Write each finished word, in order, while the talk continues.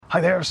Hi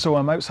there, so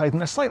I'm outside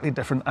in a slightly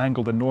different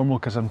angle than normal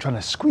because I'm trying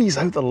to squeeze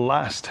out the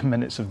last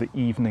minutes of the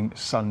evening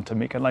sun to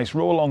make a nice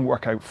roll-along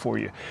workout for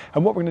you.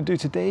 And what we're going to do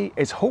today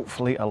is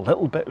hopefully a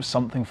little bit of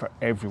something for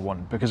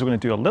everyone, because we're going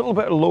to do a little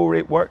bit of low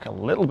rate work, a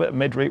little bit of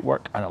mid rate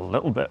work, and a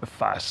little bit of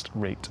fast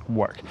rate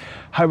work.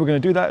 How we're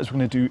going to do that is we're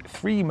going to do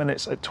 3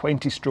 minutes at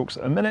 20 strokes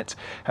a minute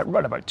at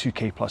around about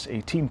 2k plus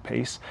 18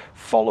 pace,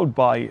 followed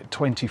by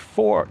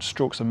 24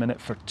 strokes a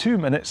minute for 2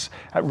 minutes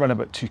at around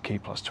about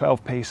 2k plus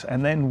 12 pace,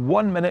 and then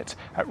 1 minute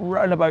at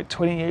around about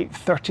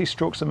 28-30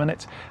 strokes a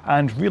minute,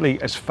 and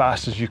really as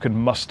fast as you can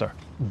muster,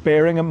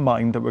 bearing in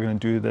mind that we're going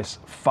to do this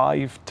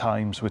 5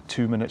 times with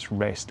 2 minutes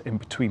rest in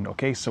between.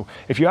 Okay, so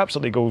if you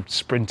absolutely go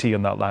sprinty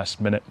in that last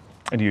minute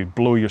and you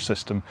blow your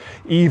system,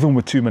 even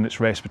with 2 minutes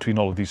rest between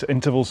all of these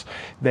intervals,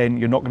 then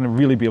you're not going to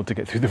really be able to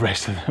get through the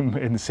rest of them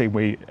in the same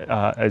way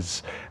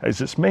as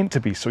it's meant to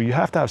be. So you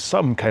have to have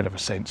some kind of a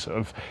sense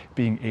of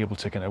being able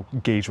to kind of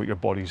gauge what your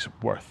body's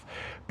worth.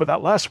 But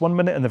that last 1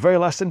 minute and the very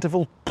last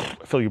interval,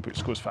 fill your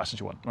boots, go as fast as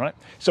you want, all right?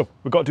 So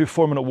we've got to do a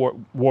 4-minute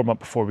warm up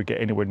before we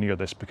get anywhere near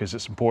this, because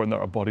it's important that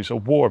our bodies are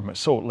warm.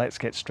 So let's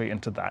get straight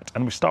into that.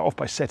 And we start off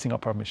by setting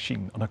up our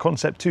machine. On a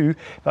Concept 2,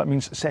 that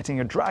means setting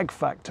your drag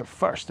factor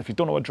first. If you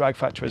don't know what drag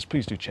factor is,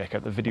 please do check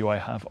out the video I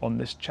have on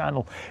this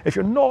channel. If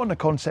you're not on a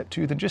Concept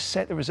 2, then just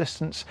set the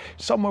resistance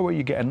somewhere where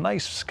you get a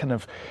nice kind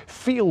of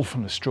feel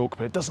from the stroke,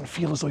 but it doesn't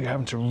feel as though you're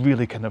having to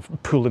really kind of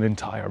pull an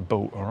entire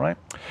boat, all right?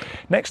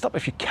 Next up,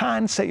 if you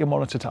can, set your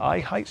monitor to eye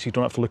height so you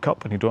don't have to look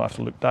up and you don't have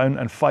to look down.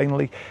 And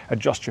finally,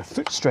 adjust your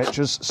foot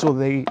stretchers so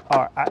they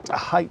are at a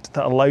height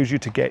that allows you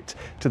to get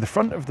to the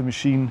front of the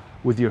machine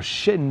with your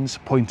shins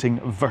pointing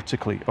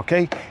vertically,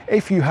 okay?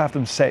 If you have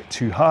them set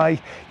too high,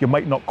 you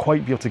might not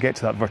quite be able to get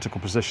to that vertical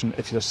position.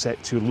 If you're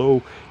set too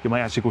low, you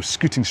might actually go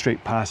scooting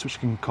straight past, which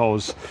can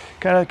cause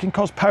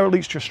power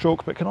leaks to your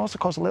stroke, but can also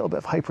cause a little bit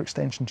of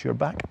hyperextension to your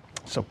back.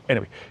 So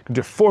anyway, you're going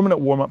to do a 4-minute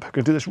warm-up. You're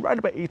going to do this right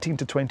about 18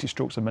 to 20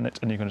 strokes a minute,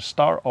 and you're going to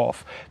start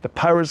off. The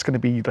power is going to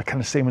be the kind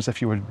of same as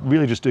if you were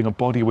really just doing a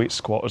body weight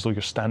squat, as though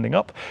you're standing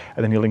up,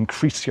 and then you'll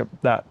increase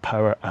that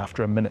power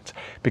after a minute,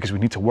 because we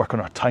need to work on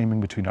our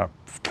timing between our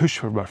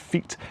push with our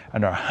feet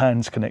and our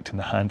hands connecting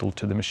the handle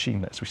to the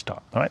machine as we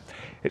start, all right?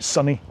 It's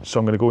sunny, so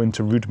I'm going to go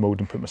into rude mode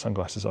and put my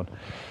sunglasses on.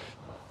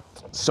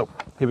 So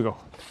here we go,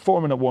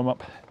 4-minute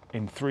warm-up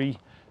in 3,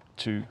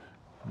 2,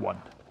 1,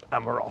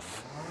 and we're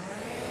off.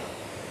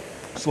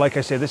 So like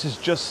I said, this is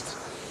just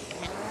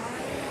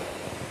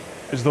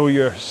as though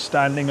you're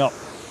standing up,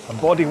 a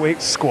body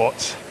weight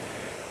squat,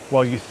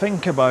 while you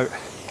think about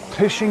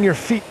pushing your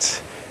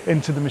feet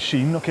into the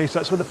machine. Okay, so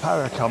that's where the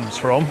power comes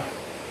from.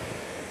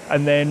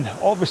 And then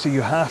obviously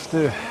you have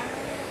to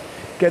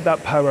get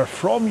that power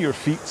from your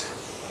feet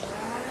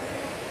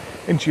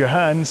into your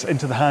hands,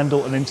 into the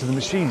handle, and into the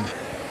machine.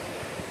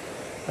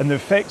 And the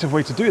effective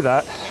way to do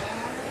that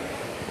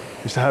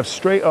is to have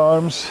straight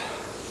arms,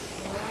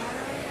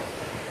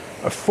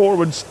 a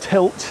forwards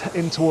tilt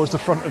in towards the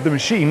front of the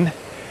machine,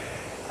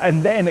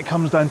 and then it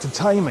comes down to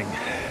timing.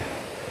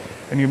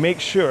 And you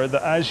make sure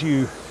that as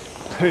you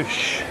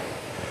push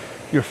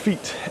your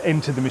feet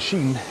into the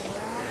machine,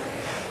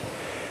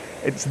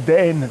 it's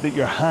then that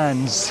your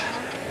hands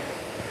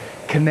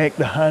connect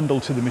the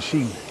handle to the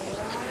machine.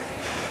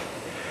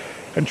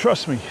 And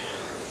trust me,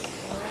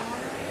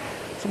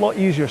 it's a lot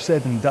easier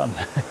said than done.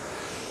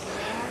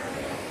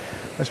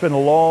 I spent a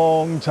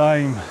long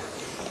time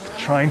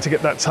trying to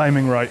get that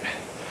timing right.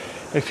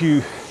 If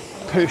you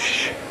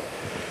push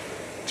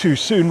too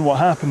soon, what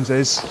happens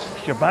is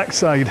your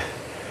backside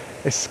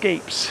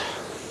escapes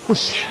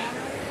whoosh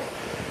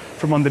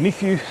from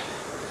underneath you,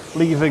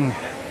 leaving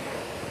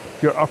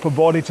your upper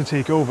body to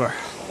take over.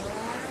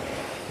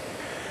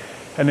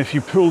 And if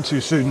you pull too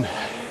soon,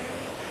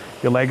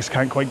 your legs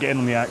can't quite get in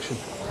on the action.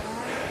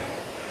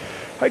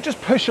 I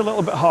just push a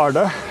little bit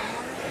harder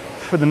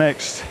for the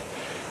next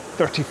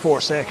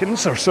 34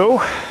 seconds or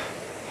so.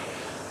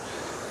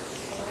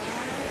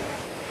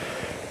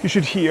 You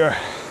should hear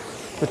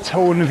the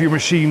tone of your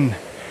machine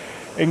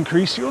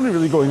increase. You're only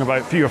really going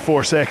about 3 or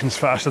 4 seconds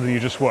faster than you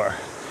just were.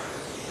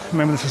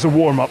 Remember, this is a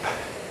warm-up.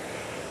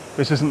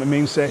 This isn't the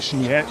main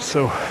session yet,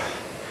 so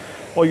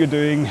all you're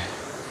doing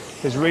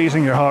is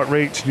raising your heart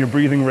rate and your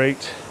breathing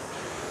rate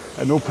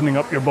and opening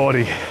up your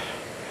body,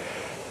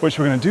 which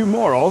we're going to do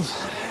more of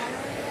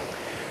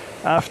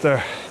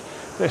after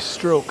this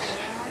stroke.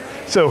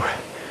 So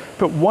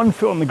put 1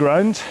 foot on the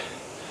ground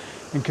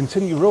and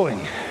continue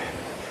rowing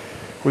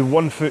with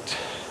 1 foot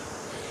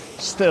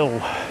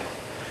still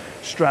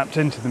strapped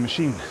into the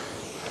machine.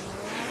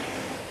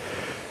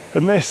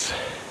 And this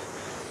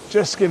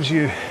just gives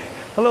you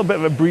a little bit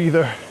of a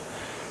breather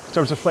in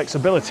terms of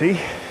flexibility,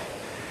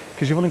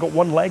 because you've only got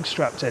 1 leg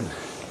strapped in.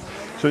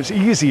 So it's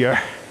easier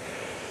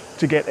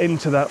to get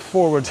into that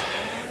forward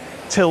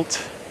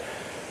tilt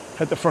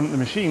at the front of the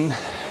machine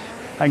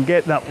and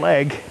get that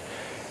leg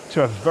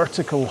to a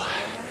vertical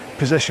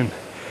position.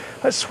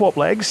 Let's swap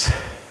legs.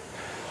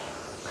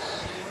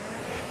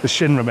 The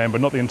shin, remember,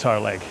 not the entire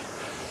leg.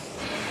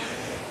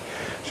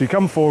 So you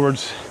come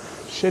forwards,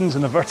 shins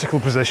in a vertical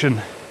position,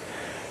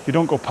 You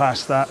don't go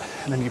past that,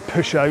 and then you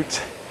push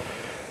out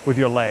with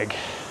your leg.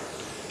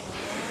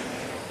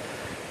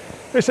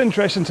 It's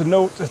interesting to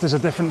note that there's a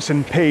difference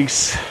in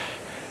pace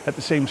at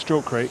the same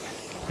stroke rate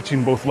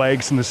between both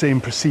legs and the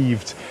same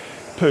perceived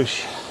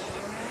push.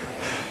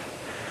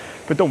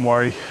 But don't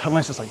worry,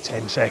 unless it's like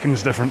 10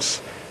 seconds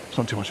difference, it's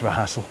not too much of a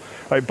hassle.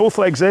 Right, both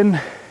legs in,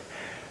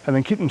 and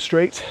then keep them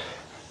straight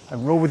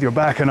and roll with your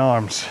back and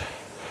arms.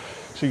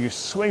 So you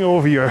swing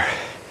over your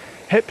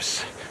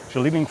hips, so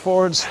you're leaning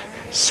forwards,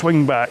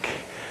 swing back.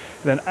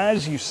 Then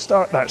as you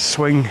start that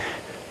swing,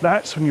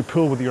 that's when you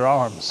pull with your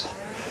arms.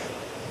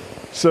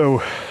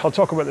 So I'll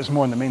talk about this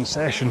more in the main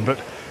session, but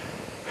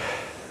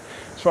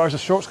as far as the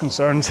stroke's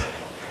concerned,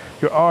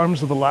 your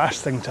arms are the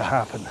last thing to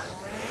happen.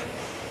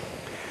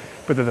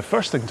 But they're the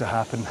first thing to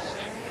happen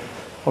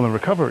on the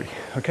recovery,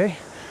 okay?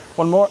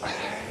 One more.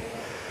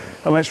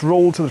 And let's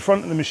roll to the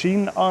front of the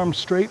machine, arms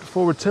straight,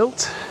 forward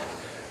tilt,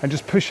 and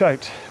just push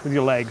out with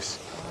your legs.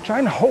 Try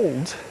and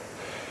hold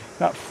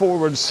that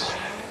forwards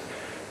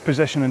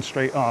position in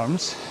straight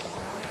arms.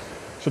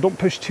 So don't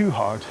push too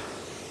hard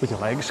with your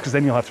legs, because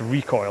then you'll have to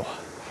recoil.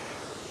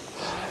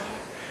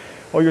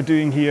 All you're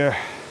doing here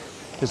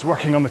is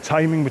working on the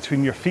timing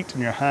between your feet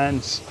and your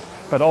hands,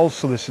 but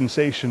also the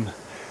sensation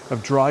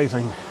of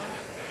driving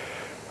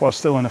while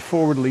still in a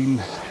forward lean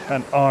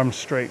and arms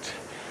straight.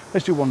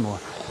 Let's do one more.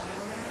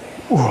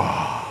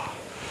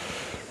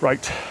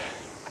 Right,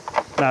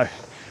 now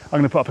I'm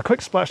going to put up a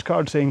quick splash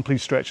card saying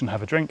please stretch and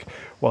have a drink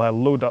while I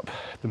load up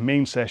the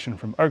main session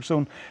from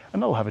ErgZone,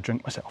 and I'll have a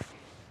drink myself.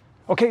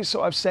 Okay,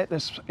 so I've set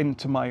this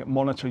into my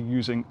monitor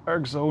using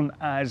ErgZone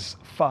as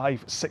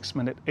 5-6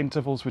 minute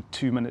intervals with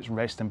 2 minutes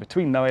rest in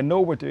between. Now I know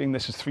we're doing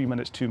this as 3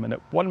 minutes, 2 minute,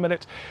 1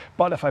 minute,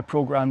 but if I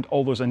programmed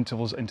all those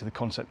intervals into the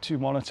Concept 2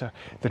 monitor,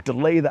 the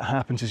delay that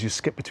happens as you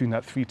skip between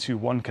that 3, 2,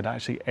 1 could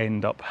actually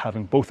end up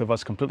having both of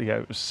us completely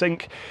out of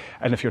sync.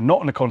 And if you're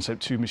not on a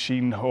Concept 2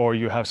 machine, or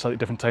you have slightly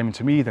different timing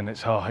to me, then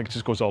it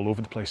just goes all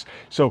over the place.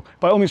 So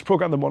by all means,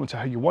 program the monitor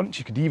how you want.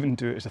 You could even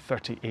do it as a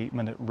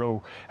 38-minute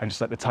row and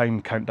just let the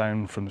time count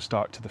down from the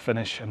start to the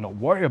finish and not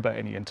worry about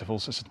any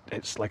intervals.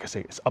 It's like I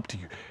say, it's up to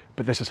you,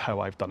 but this is how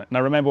I've done it.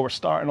 Now remember, we're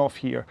starting off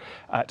here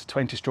at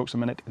 20 strokes a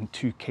minute in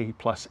 2K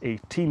plus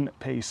 18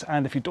 pace,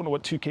 and if you don't know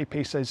what 2K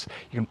pace is,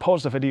 you can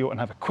pause the video and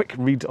have a quick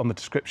read on the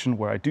description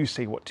where I do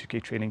say what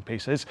 2K training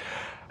pace is.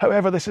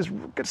 However, this is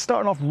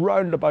starting off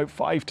round about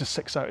 5 to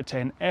 6 out of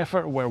 10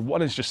 effort, where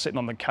 1 is just sitting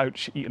on the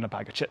couch eating a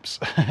bag of chips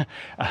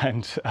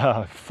and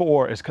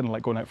 4 is kind of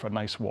like going out for a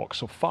nice walk.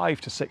 So 5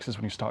 to 6 is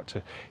when you start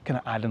to kind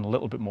of add in a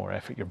little bit more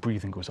effort, your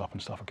breathing goes up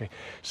and stuff, okay?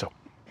 So,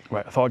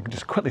 right, I thought I'd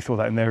just quickly throw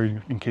that in there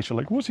in case you're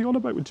like, what's he on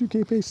about with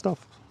 2K pace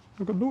stuff?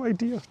 I've got no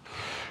idea.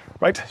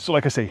 Right, so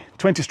like I say,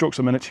 20 strokes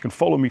a minute, you can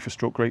follow me for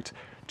stroke rate,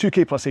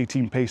 2K plus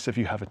 18 pace if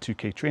you have a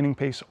 2K training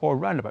pace, or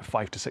around about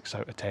 5 to 6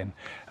 out of 10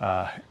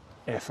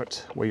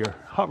 effort, where your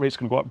heart rate's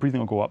going to go up, breathing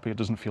will go up, but it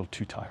doesn't feel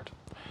too tired.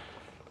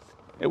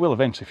 It will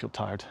eventually feel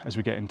tired as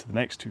we get into the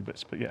next 2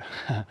 bits, but yeah.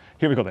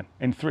 Here we go then,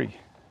 in 3,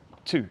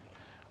 2,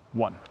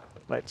 1,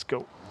 let's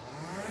go.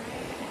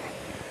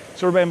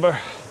 So remember,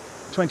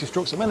 20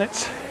 strokes a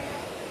minute,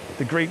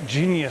 the great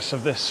genius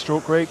of this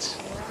stroke rate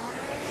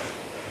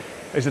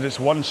is that it's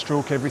 1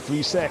 stroke every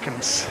 3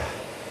 seconds.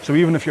 So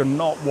even if you're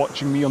not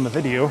watching me on the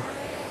video,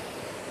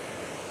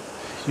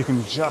 you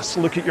can just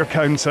look at your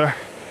counter,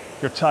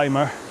 your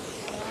timer,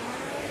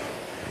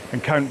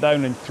 and count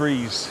down in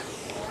 3s.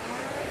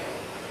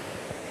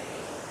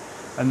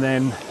 And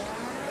then,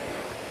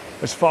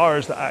 as far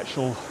as the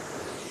actual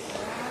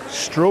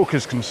stroke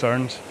is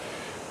concerned,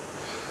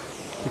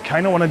 you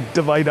kind of want to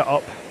divide it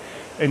up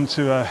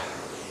into a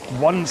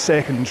 1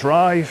 second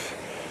drive,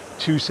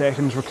 2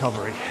 seconds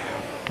recovery.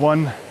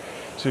 1,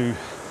 2,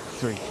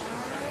 3.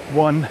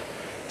 1,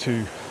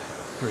 2,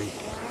 3.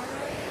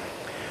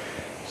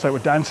 It's like we're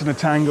dancing a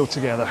tango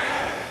together.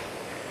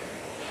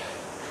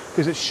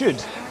 Because it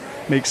should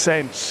make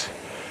sense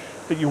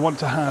that you want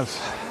to have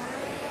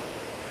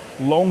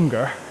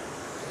longer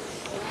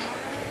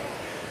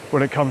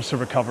when it comes to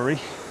recovery.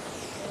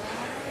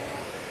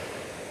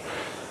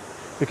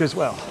 Because,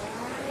 well,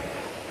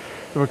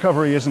 the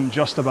recovery isn't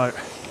just about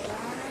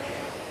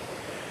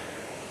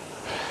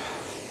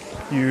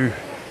you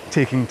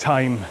taking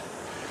time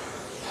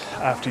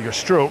after your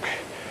stroke.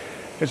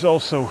 It's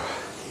also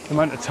the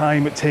amount of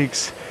time it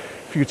takes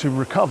for you to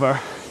recover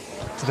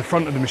to the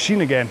front of the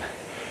machine again.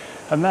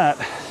 And that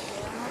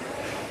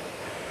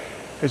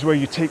is where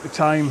you take the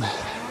time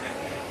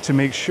to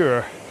make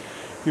sure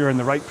you're in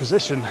the right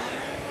position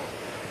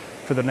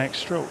for the next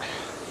stroke.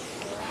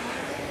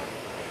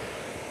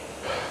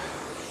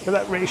 But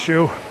that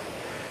ratio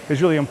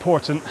is really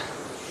important,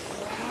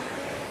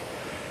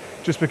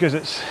 just because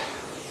it's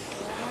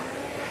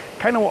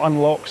kind of what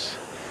unlocks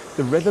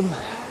the rhythm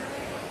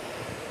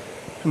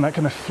and that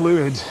kind of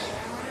fluid,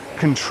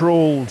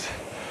 controlled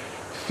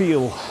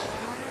feel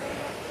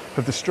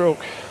of the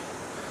stroke.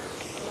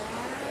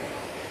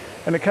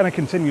 And it kind of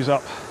continues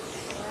up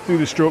through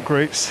the stroke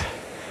rates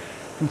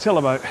until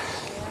about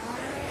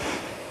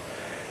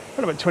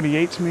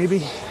 28 maybe,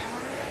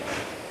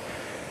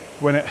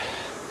 when it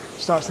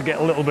starts to get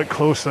a little bit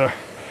closer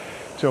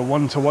to a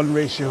 1-to-1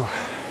 ratio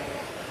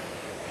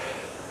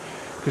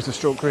because the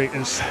stroke rate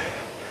is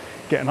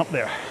getting up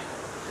there.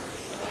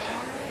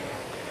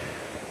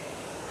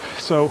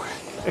 So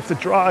if the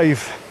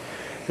drive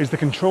is the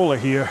controller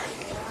here,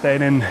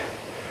 then in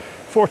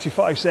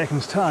 45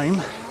 seconds time,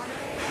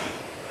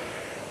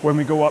 when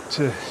we go up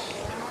to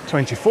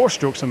 24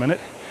 strokes a minute,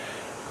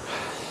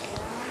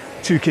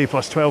 2k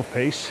plus 12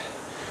 pace,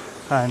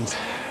 and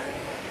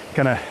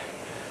kind of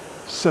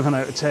 7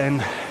 out of 10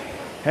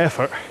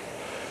 effort,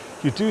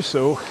 you do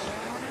so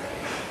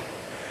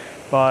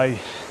by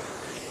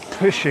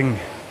pushing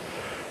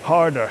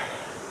harder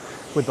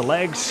with the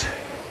legs.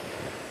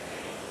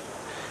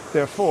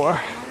 Therefore,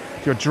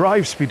 your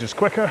drive speed is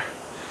quicker,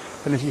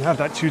 and if you have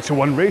that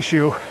 2-to-1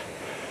 ratio,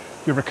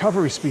 your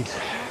recovery speed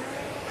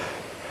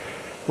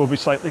will be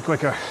slightly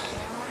quicker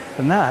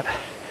than that,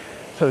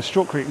 so the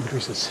stroke rate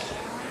increases.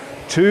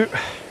 2,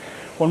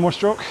 one more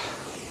stroke,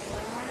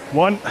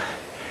 1,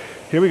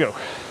 here we go.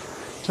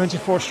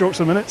 24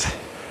 strokes a minute,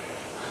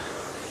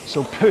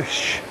 so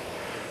push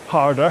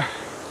harder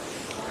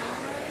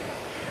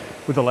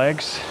with the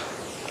legs,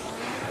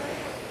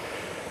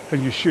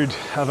 and you should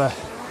have a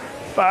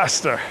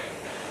faster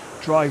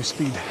drive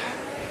speed.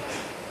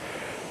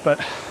 But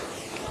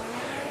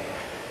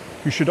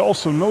you should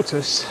also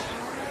notice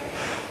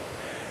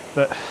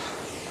that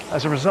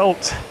as a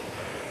result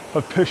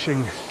of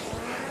pushing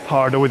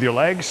harder with your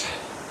legs,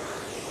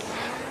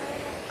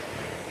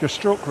 your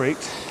stroke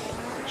rate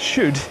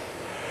should,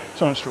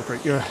 sorry, not stroke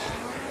rate, your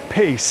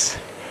pace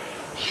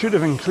should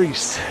have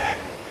increased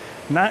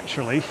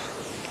naturally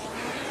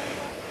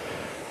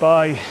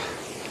by,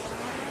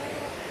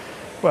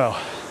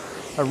 well,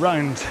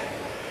 around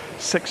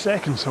 6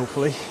 seconds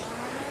hopefully,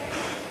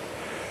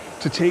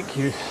 to take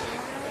you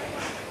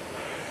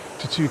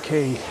to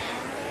 2k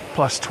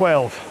plus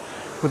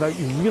 12 without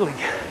you really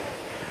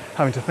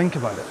having to think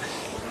about it.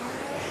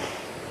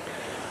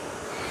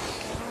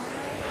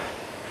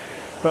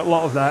 But a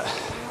lot of that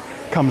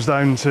comes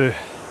down to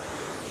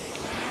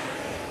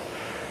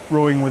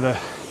rowing with a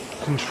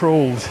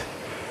controlled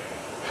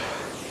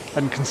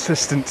and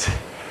consistent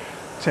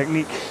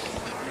technique.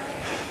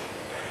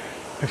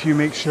 If you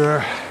make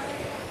sure,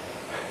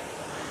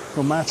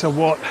 no matter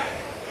what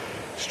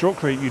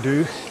stroke rate you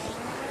do,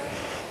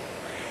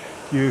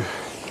 you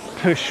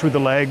push with the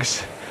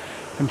legs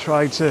and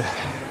try to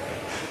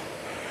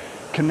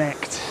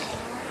connect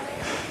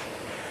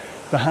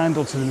the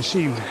handle to the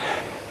machine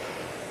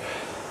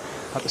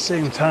at the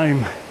same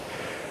time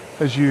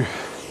as you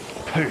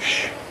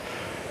push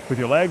with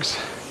your legs,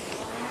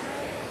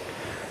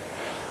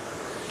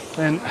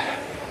 then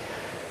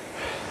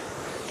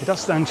it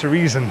does stand to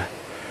reason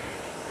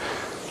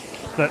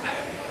that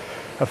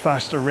a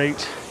faster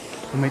rate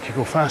will make you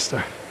go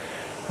faster.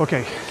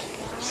 Okay,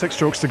 6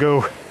 strokes to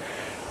go,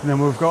 and then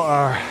we've got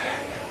our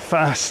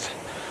fast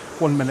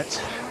 1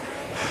 minute.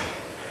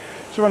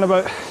 So run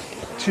about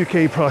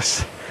 2k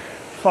plus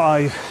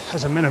 5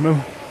 as a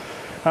minimum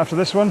after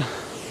this one.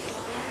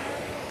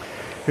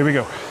 Here we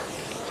go.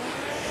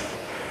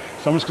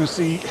 So I'm just going to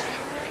see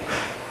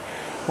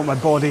what my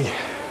body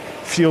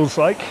feels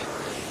like.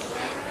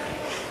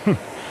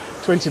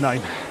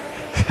 29.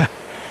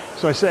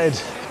 So I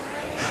said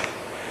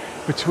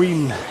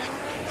between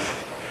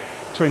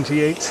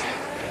 28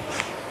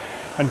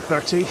 and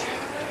 30.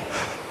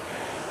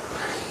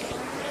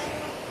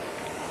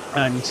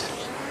 And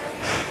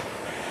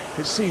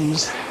it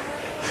seems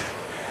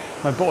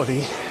my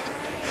body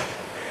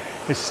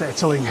is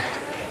settling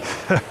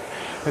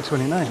at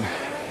 29.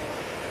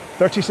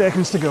 30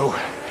 seconds to go.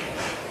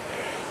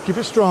 Keep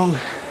it strong.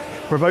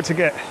 We're about to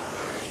get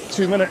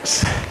 2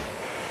 minutes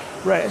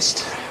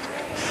rest.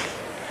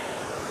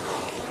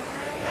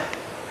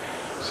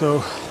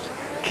 So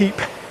keep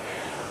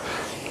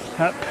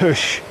that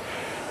push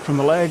from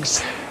the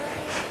legs,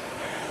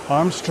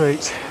 arms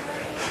straight.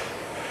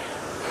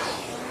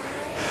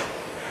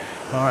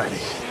 Alrighty.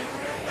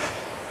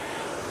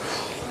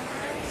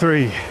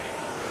 3,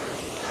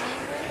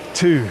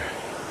 2,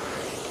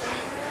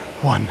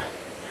 1. And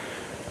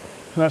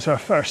that's our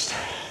first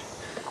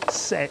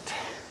set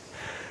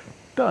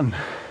done.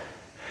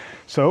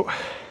 So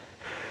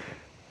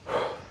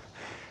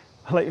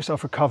let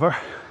yourself recover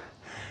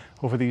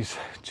over these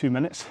 2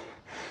 minutes.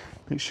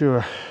 Make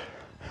sure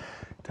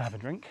to have a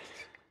drink.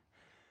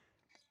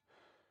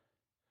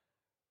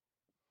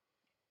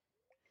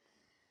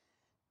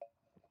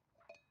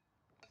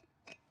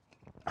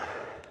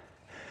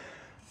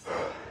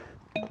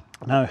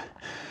 Now,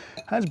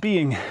 as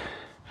being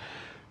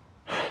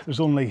there's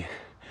only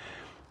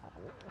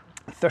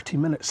 30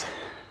 minutes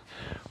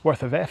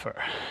worth of effort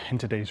in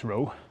today's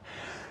row,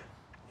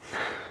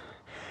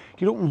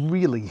 you don't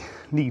really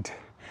need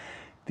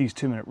these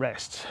 2 minute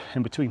rests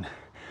in between.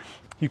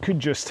 You could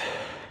just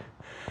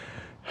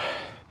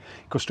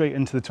go straight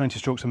into the 20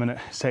 strokes a minute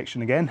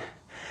section again.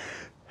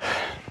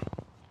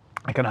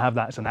 I kind of have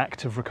that as an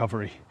active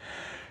recovery,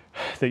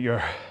 that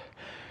you're,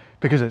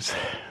 because it's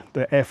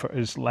the effort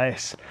is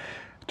less,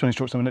 20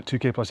 strokes a minute,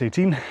 2k plus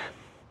 18.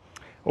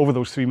 Over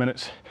those 3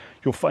 minutes,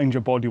 you'll find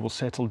your body will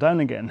settle down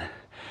again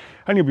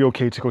and you'll be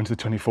okay to go into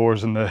the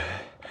 24s and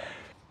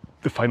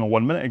the final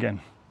 1 minute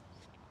again.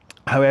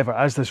 However,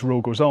 as this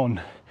row goes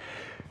on,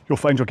 you'll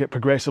find you'll get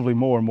progressively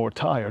more and more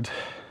tired,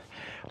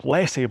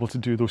 less able to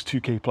do those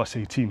 2K plus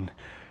 18,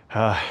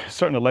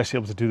 certainly less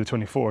able to do the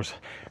 24s,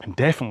 and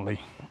definitely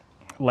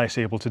less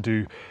able to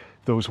do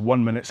those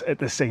 1 minutes at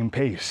the same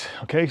pace.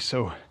 Okay,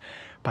 so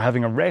by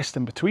having a rest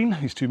in between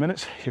these 2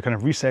 minutes, you're kind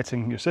of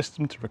resetting your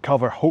system to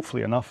recover,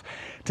 hopefully enough,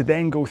 to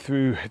then go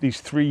through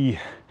these 3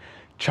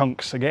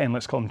 chunks, again,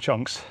 let's call them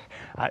chunks,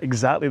 at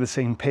exactly the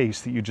same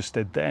pace that you just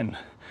did then.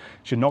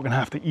 So you're not going to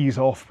have to ease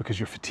off because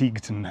you're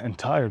fatigued and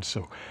tired.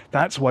 So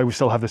that's why we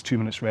still have this 2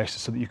 minutes rest,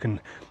 so that you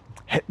can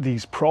hit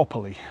these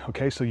properly,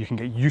 okay? So you can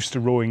get used to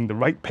rowing the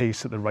right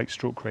pace at the right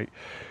stroke rate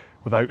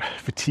without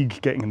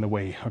fatigue getting in the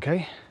way,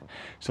 okay?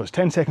 So it's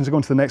 10 seconds to go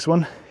into the next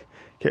one.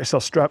 Get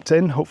yourself strapped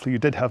in. Hopefully you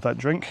did have that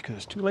drink because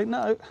it's too late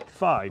now.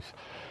 5,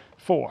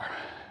 4,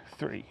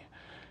 3,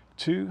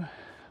 2,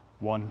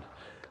 1,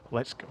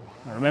 let's go.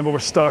 Now remember, we're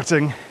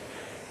starting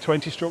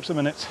 20 strokes a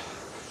minute.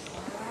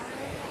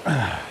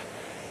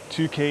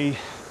 2K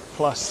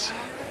plus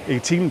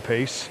 18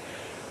 pace.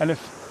 And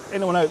if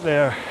anyone out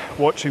there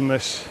watching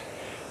this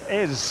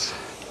is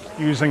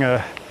using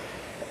a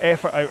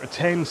effort out of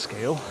 10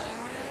 scale,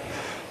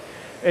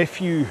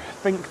 if you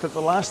think that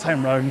the last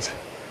time round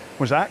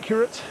was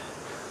accurate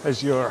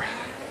as your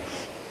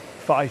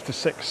 5 to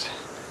 6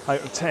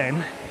 out of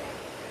 10,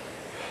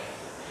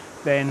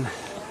 then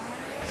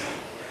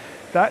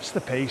that's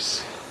the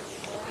pace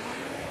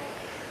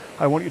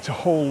I want you to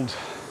hold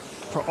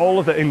for all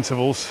of the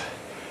intervals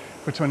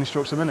for 20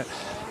 strokes a minute.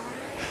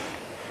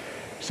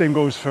 Same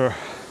goes for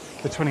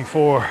the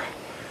 24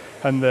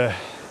 and the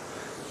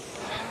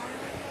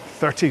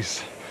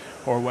 30s,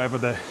 or whatever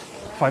the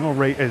final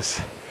rate is.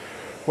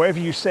 Whatever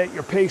you set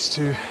your pace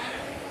to,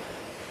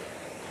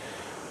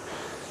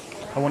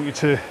 I want you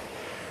to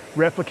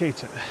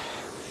replicate it.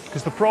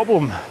 Because the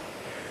problem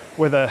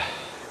with a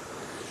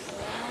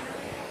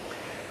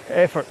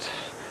effort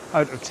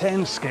out of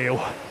 10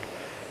 scale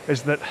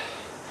is that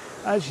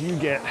as you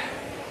get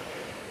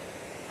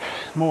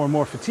more and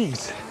more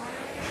fatigued,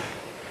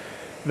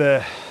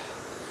 the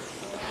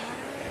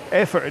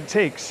effort it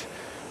takes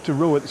to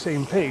row at the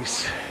same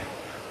pace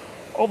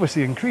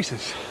obviously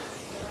increases.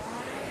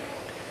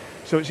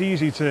 So it's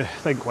easy to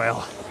think,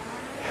 well,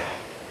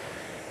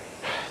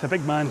 the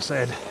big man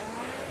said,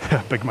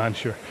 big man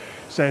sure,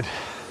 said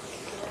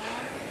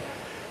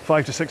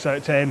 5 to 6 out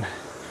of 10,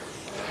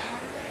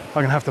 I'm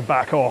gonna have to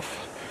back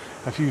off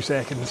a few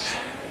seconds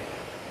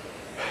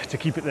to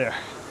keep it there.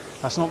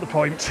 That's not the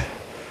point.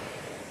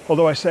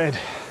 Although I said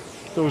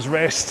those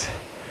rest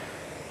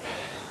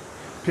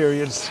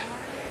periods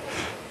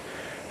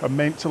are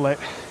meant to let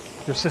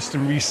your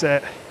system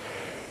reset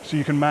so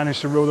you can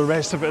manage to row the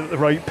rest of it at the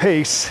right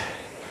pace.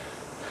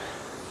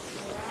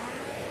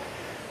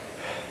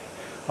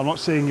 I'm not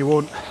saying you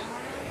won't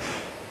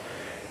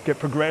get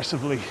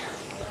progressively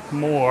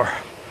more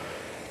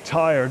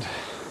tired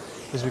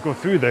as we go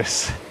through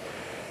this.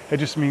 It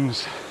just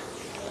means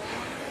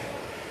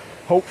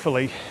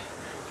hopefully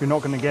you're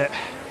not going to get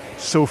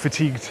so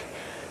fatigued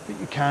that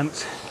you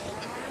can't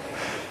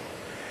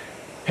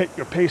hit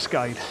your pace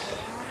guide.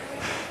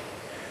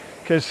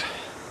 Because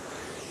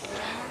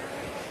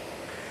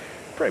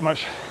pretty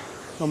much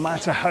no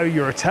matter how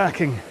you're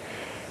attacking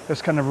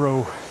this kind of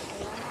row,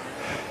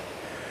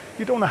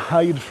 you don't want to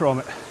hide from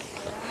it.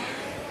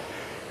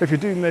 If you're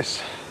doing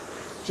this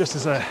just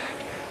as a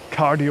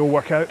cardio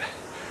workout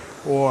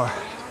or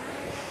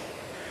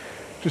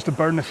just to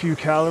burn a few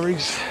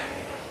calories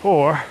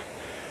or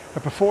a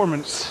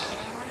performance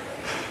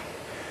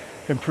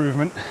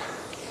improvement,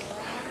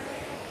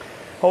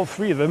 all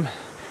three of them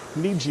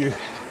need you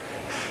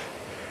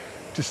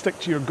to stick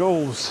to your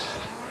goals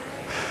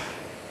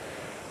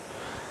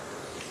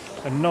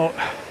and not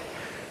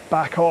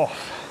back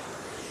off.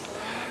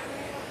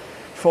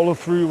 Follow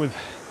through with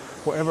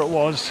whatever it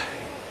was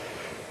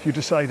you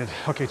decided.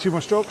 Okay, 2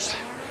 more strokes.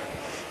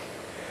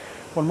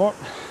 1 more.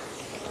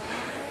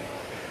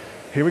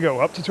 Here we go,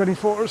 up to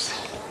 24s.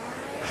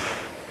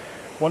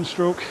 1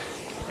 stroke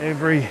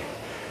every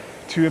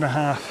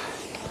 2.5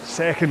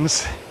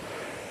 seconds.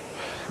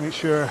 Make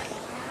sure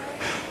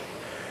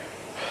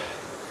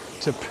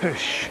to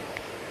push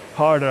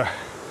harder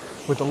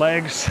with the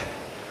legs.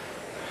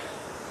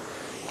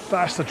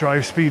 Faster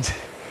drive speed,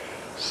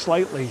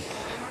 slightly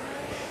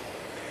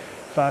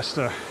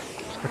faster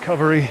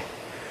recovery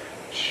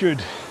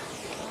should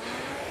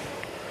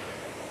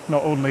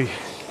not only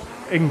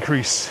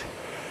increase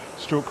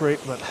stroke rate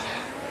but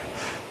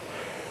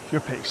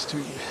your pace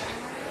too.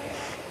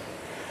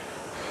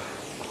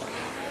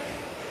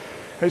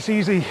 It's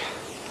easy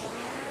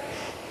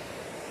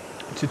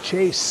to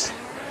chase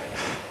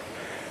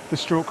the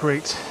stroke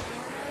rate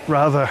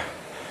rather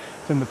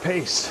than the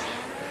pace.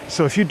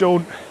 So if you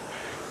don't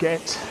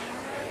get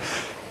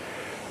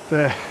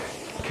the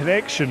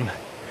connection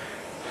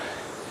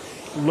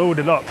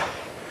loaded up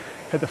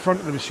at the front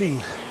of the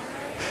machine,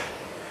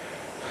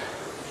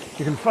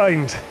 you can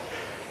find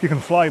you can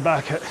fly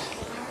back at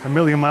a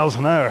million miles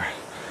an hour,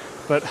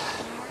 but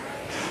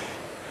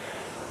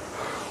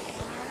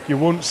you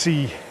won't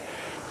see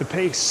the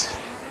pace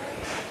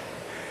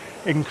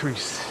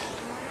increase.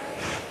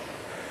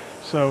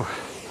 So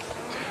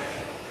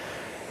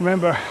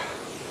remember,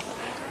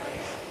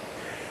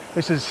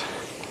 this is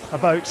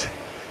about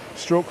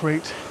stroke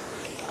rate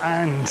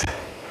and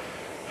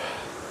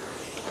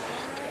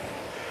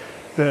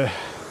the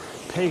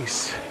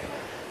pace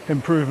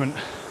improvement.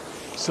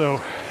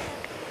 So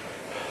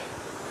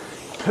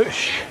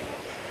push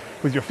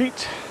with your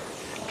feet,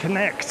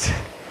 connect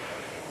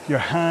your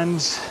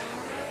hands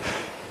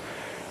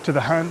to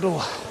the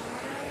handle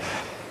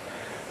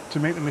to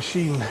make the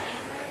machine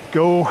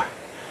go.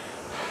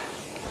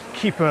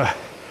 Keep a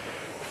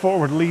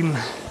forward lean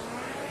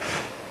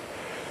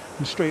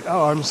and straight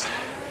arms,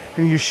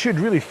 and you should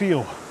really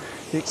feel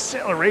the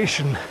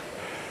acceleration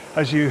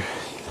as you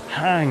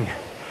hang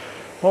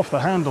off the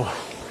handle.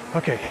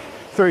 Okay,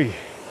 3,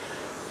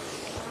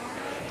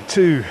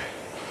 2,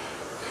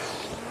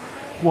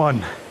 1.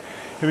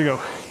 Here we go.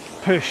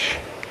 Push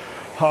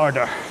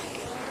harder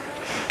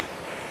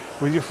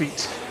with your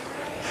feet.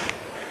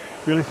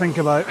 Really think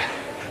about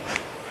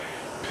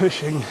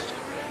pushing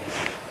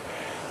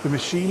the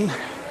machine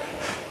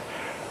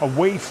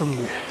away from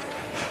you.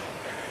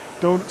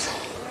 Don't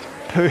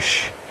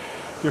push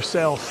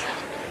yourself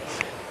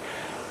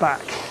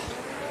back.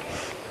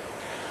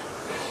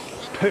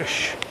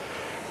 Push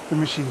the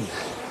machine.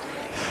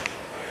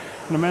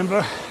 And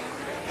remember,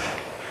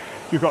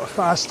 you've got a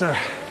faster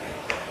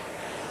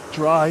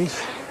drive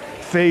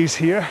phase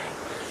here,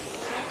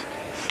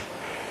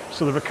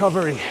 so the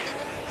recovery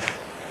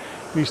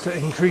needs to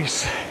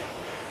increase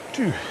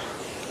too.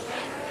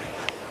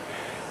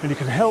 And you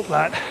can help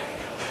that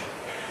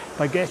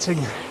by getting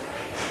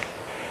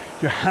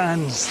your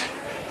hands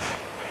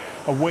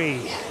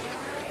away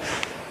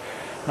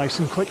nice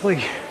and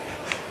quickly.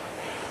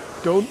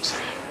 Don't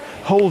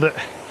hold it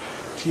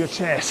to your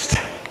chest.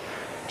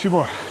 2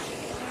 more.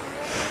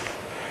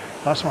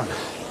 Last one.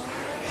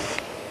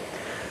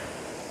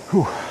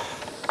 Whew.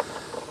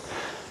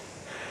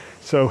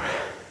 So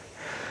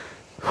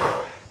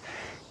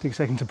take a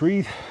second to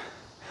breathe.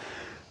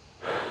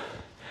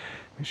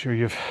 Make sure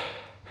you've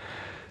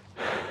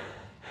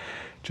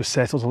just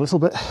settled a little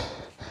bit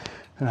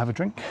and have a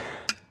drink.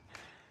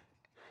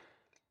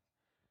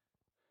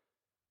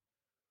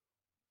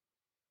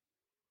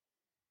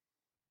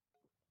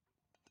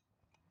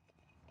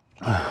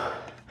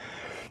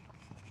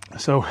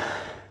 So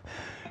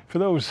for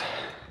those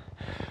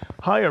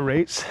higher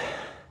rates,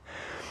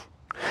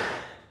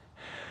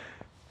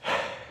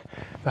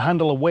 the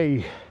handle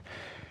away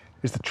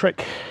is the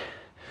trick.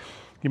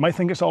 You might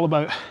think it's all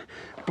about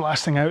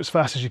blasting out as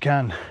fast as you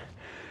can.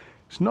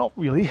 It's not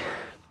really.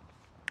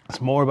 It's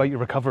more about your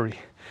recovery.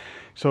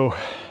 So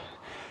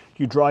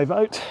you drive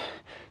out,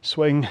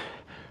 swing,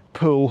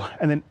 pull,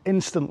 and then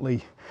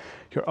instantly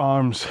your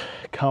arms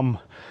come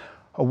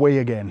away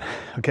again,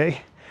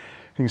 okay?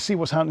 You can see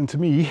what's happening to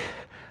me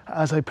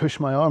as I push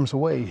my arms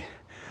away.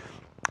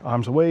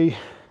 Arms away,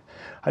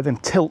 I then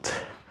tilt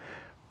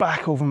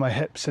back over my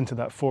hips into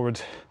that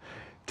forward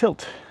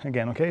tilt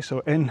again, okay? So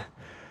in,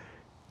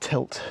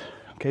 tilt,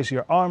 okay? So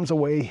your arms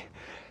away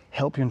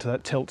help you into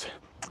that tilt.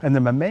 And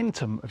the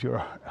momentum of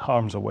your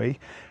arms away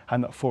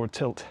and that forward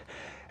tilt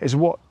is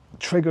what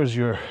triggers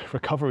your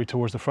recovery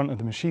towards the front of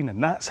the machine,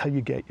 and that's how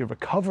you get your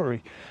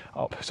recovery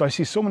up. So I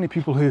see so many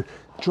people who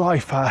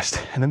drive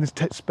fast and then they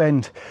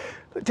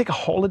take a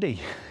holiday.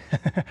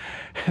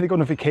 They go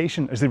on a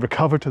vacation as they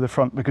recover to the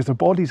front because their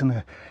body's in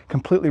a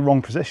completely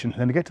wrong position.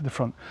 And then they get to the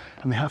front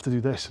and they have to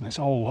do this, and it's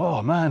all,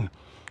 oh man,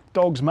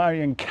 dogs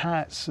marrying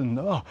cats, and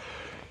oh,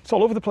 it's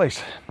all over the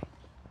place.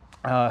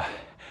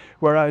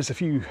 Whereas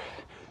if you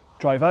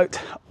drive out,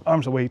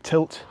 arms away,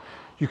 tilt,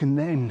 you can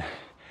then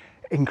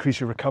increase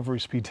your recovery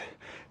speed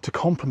to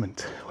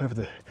complement, whatever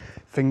the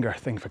finger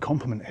thing for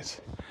complement is,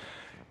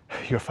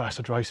 your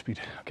faster drive speed,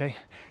 okay?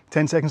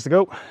 10 seconds to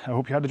go. I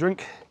hope you had a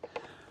drink.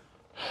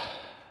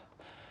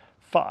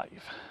 5,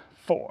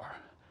 4,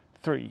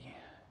 3,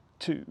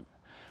 2,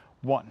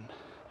 1,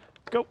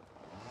 go.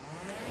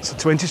 So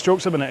 20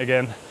 strokes a minute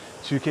again,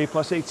 2K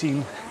plus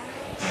 18.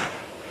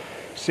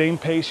 Same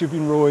pace you've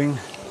been rowing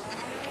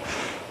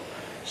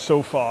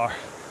so far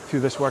through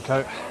this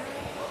workout.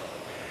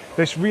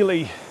 This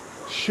really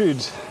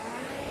should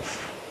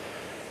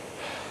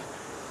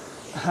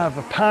have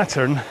a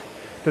pattern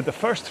that the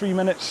first 3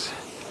 minutes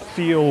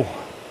feel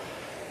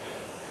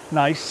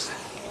nice.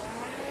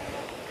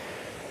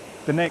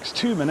 The next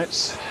 2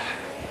 minutes,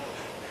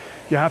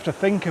 you have to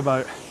think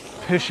about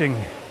pushing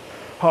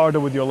harder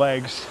with your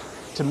legs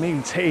to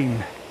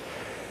maintain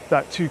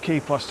that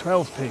 2K plus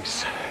 12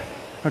 pace.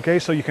 Okay,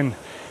 so you can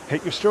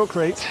hit your stroke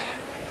rate,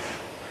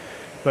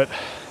 but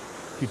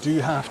you do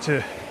have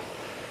to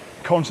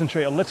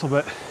concentrate a little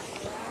bit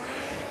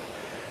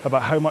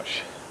about how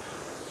much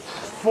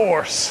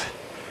force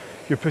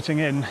you're putting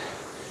in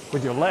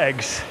with your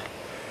legs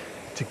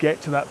to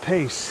get to that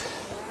pace.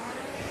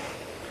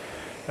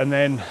 And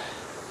then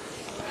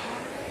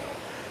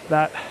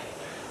that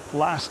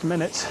last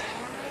minute,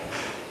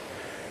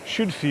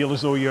 should feel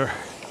as though you're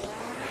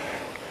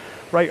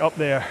right up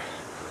there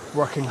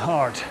working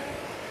hard.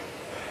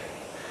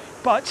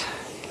 But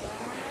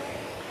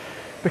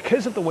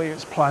because of the way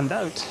it's planned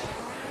out,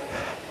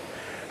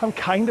 I'm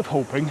kind of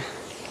hoping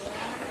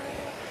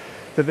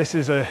that this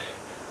is a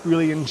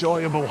really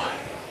enjoyable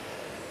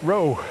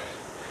row,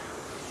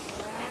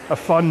 a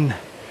fun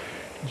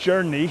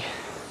journey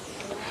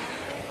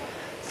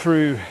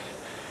through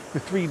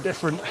the 3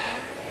 different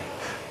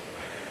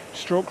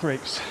stroke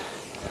rates,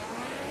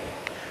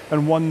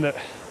 and one that,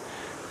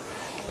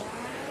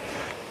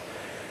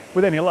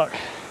 with any luck,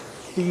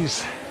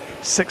 these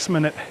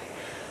 6-minute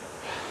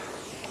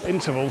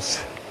intervals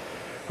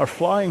are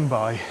flying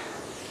by,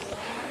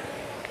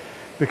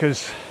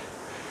 because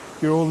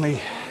you're only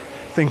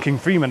thinking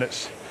 3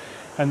 minutes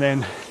and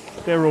then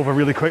they're over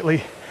really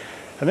quickly,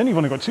 and then you've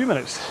only got 2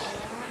 minutes,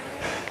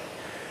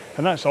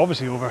 and that's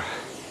obviously over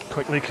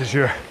quickly because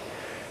you're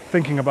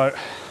thinking about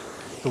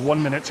the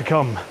 1 minute to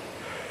come,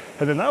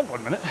 and then that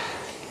 1 minute,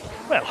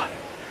 well,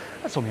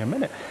 that's only a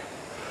minute.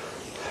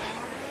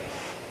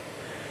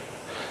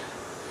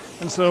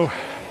 And so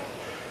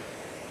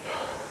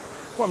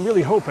what I'm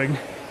really hoping,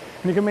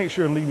 and you can make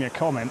sure and leave me a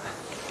comment,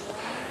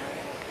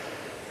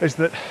 is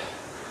that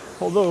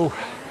although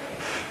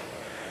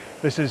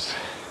this is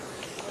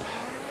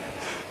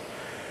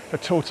a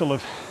total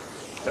of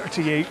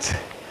 38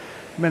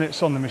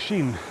 minutes on the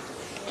machine,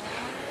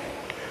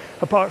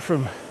 apart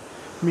from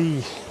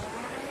me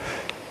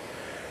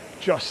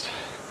just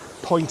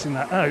pointing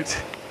that out,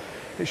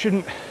 it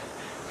shouldn't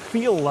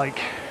feel like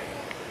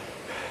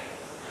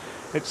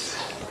it's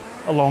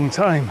a long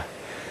time.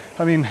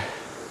 I mean,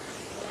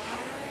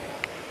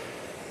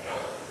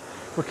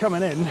 we're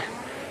coming in,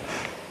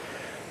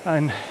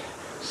 and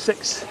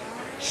 6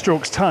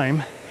 strokes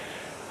time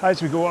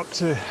as we go up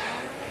to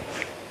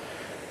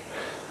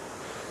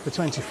the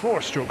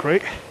 24 stroke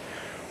rate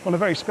on a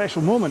very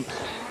special moment.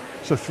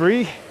 So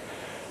 3,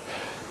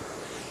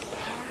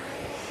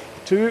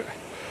 2,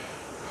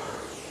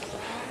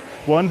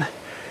 1,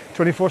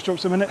 24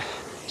 strokes a minute,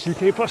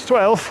 2k plus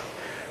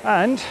 12,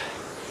 and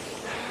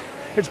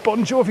it's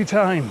Bon Jovi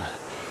time.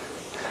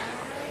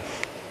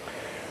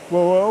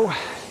 Whoa, whoa,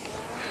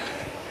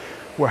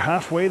 we're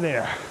halfway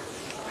there.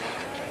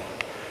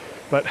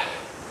 But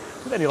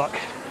with any luck,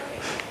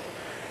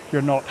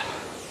 you're not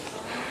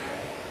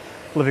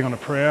living on a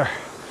prayer.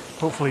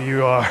 Hopefully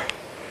you are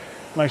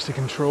nicely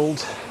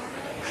controlled.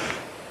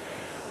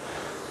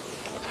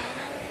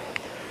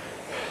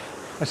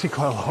 I see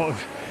quite a lot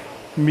of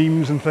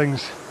memes and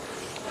things,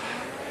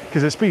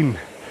 because it's been,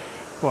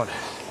 what,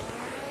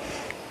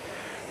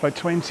 about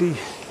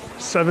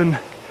 27,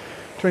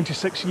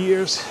 26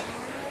 years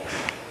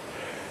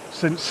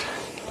since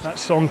that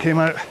song came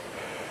out.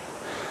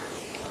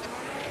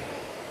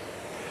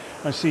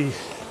 I see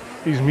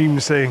these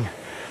memes saying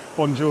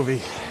Bon Jovi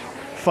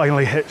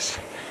finally hits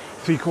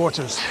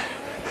 3/4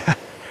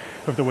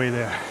 of the way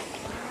there.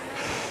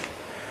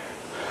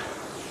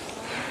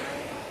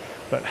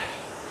 But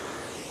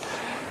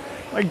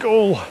my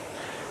goal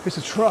is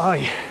to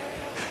try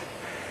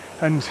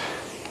and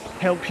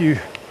help you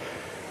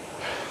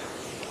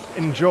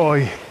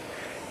enjoy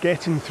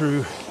getting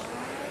through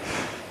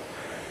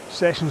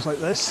sessions like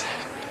this,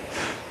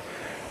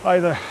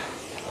 either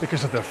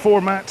because of their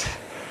format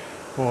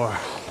or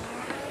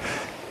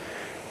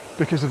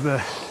because of the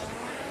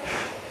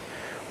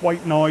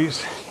white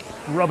noise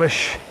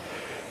rubbish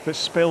that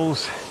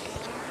spills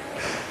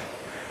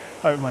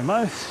out of my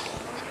mouth,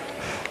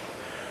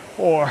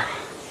 or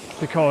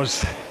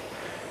because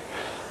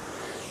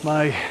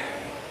my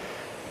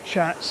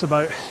chats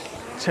about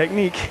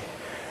technique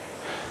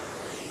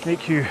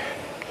make you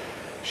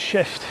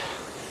shift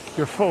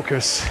your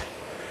focus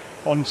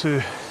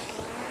onto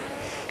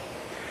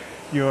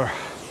your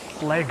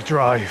leg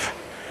drive,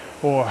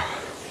 or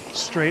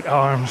straight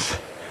arms,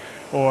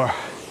 or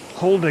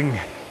holding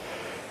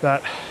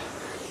that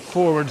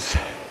forwards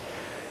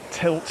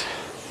tilt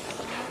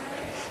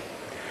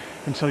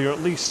until you're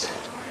at least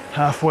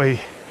halfway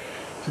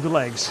through the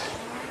legs.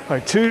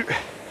 Right, 2,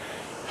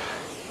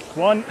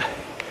 1,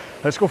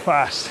 let's go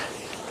fast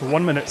for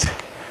 1 minute.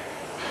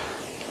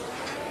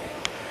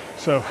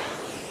 So,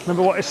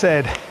 remember what I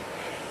said.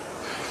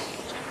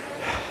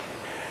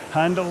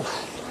 Handle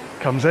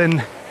comes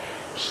in,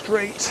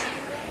 straight,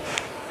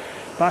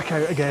 back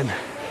out again.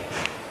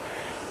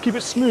 Keep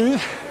it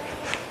smooth,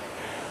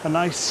 a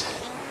nice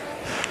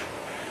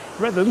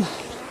rhythm.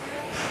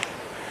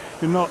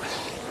 You're not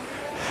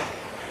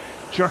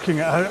jerking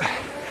it out.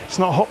 It's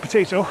not a hot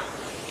potato.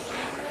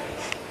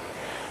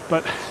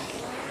 But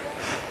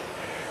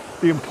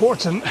the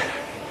important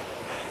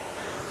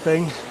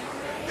thing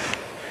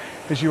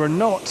is you are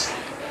not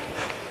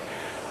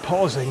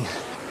pausing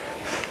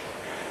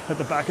at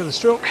the back of the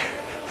stroke,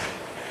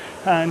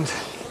 and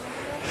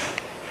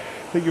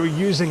that you're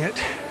using it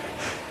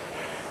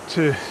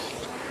to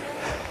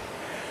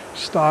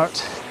start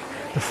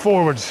the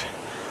forwards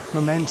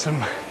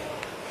momentum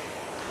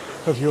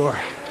of your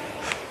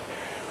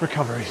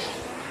recovery.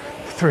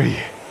 3,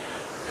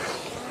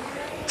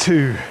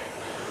 2,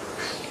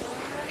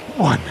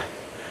 1.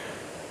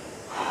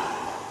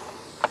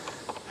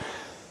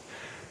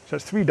 So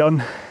that's 3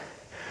 done,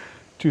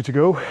 2 to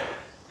go.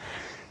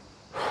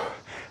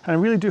 And I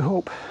really do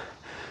hope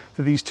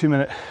that these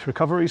 2-minute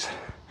recoveries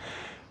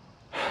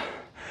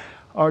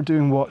are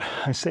doing what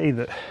I say,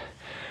 that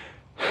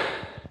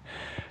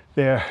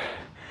they're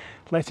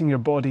letting your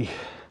body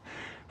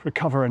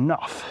recover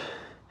enough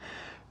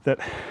that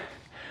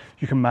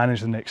you can manage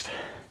the next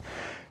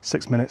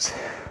 6 minutes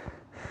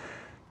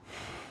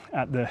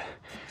at the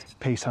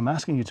pace I'm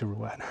asking you to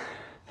row at.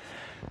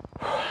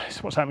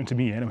 It's what's happening to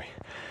me anyway.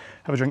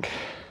 Have a drink.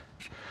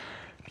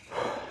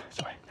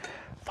 Sorry,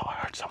 thought I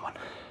heard someone.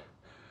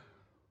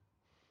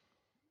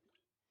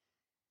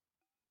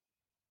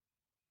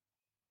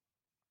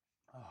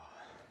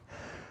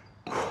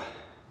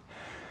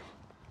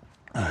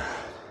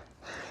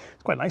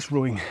 It's quite nice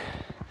rowing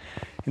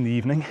in the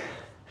evening.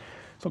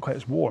 It's not quite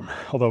as warm,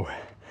 although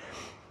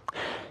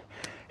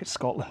it's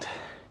Scotland.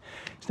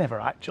 It's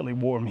never actually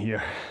warm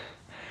here.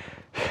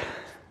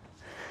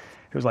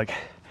 It was like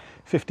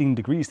 15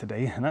 degrees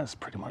today, and that's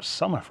pretty much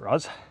summer for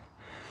us.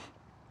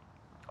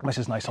 Which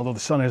is nice, although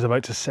the sun is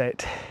about to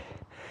set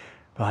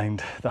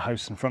behind the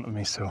house in front of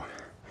me, so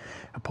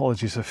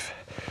apologies if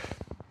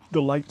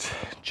the light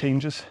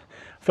changes.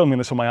 I'm filming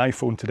this on my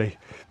iPhone today,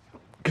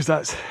 because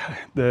that's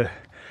the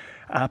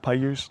app I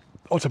use.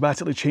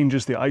 Automatically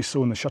changes the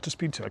ISO and the shutter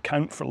speed to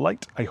account for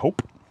light, I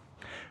hope.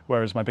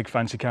 Whereas my big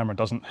fancy camera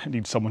doesn't. It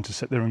needs someone to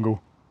sit there and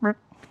go, Meh.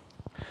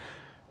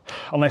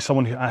 Unless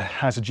someone who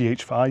has a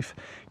GH5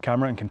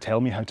 camera and can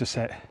tell me how to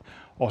set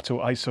auto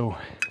ISO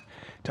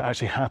to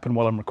actually happen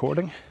while I'm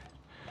recording.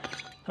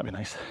 That'd be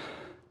nice.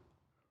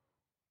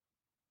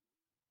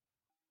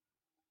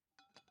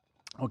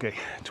 Okay,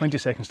 20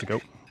 seconds to go.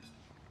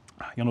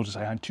 You'll notice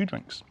I had 2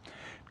 drinks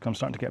because I'm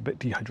starting to get a bit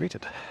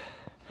dehydrated.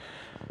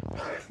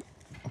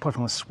 Apart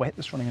from the sweat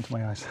that's running into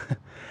my eyes.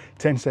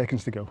 10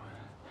 seconds to go.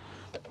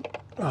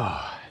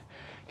 Oh,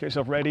 get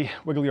yourself ready,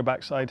 wiggle your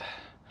backside.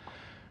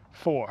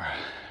 4,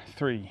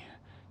 3,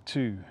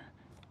 2,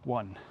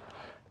 1,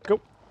 go.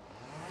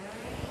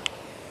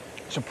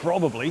 So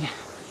probably,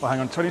 well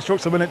hang on, 20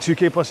 strokes a minute,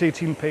 2k plus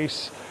 18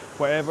 pace,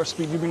 whatever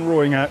speed you've been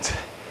rowing at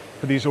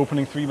for these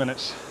opening 3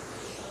 minutes.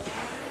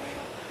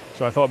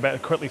 So I thought I'd better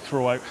quickly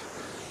throw out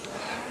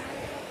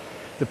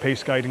the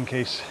pace guide in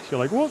case you're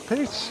like, what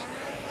pace?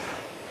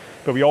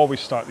 But we always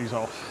start these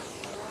off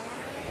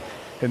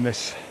in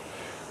this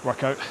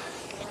workout,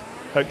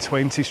 about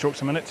 20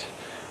 strokes a minute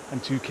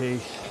and 2k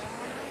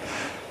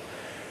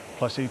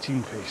plus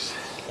 18 pace.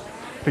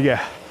 But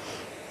yeah,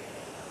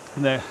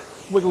 and the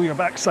wiggle your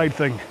backside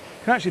thing, you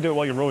can actually do it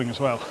while you're rowing as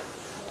well.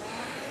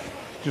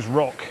 Just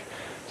rock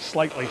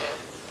slightly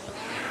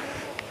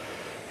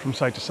from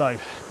side to side,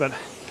 but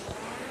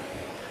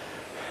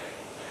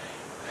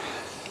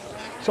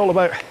it's all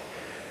about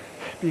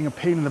being a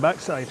pain in the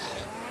backside.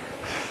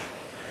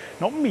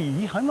 Not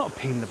me, I'm not a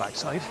pain in the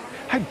backside.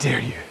 How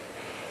dare you?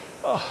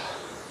 Oh.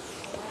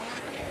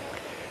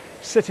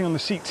 Sitting on the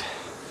seat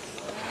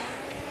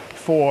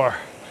for,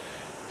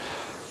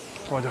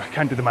 oh, I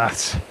can't do the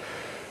maths,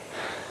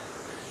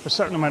 a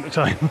certain amount of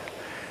time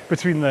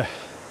between the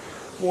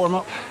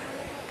warm-up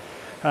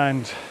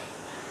and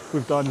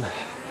we've done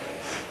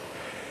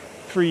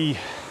 3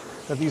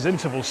 of these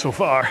intervals so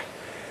far.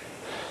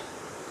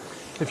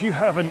 If you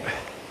haven't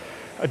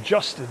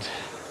adjusted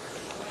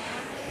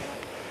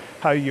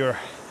how your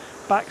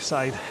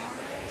backside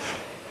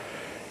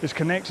is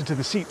connected to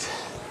the seat,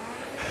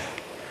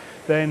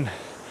 then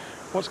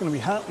what's going to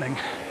be happening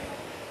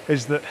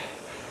is that,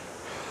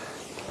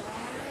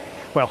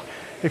 well,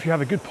 if you have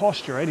a good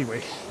posture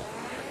anyway,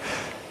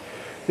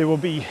 there will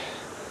be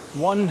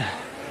one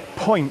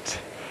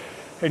point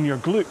in your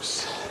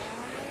glutes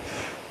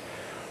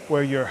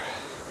where your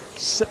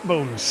sit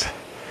bones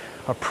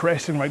are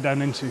pressing right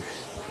down into.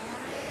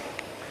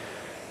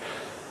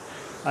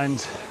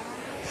 And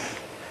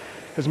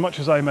as much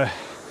as I'm a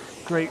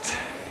great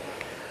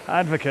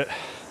advocate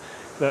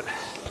that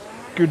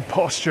good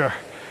posture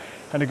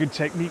and a good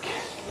technique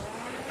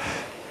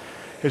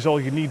is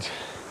all you need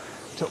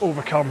to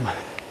overcome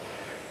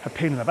a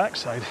pain in the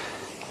backside,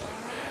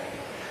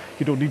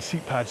 you don't need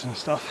seat pads and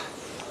stuff.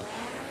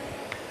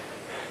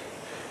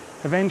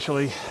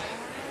 Eventually,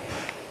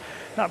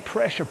 that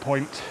pressure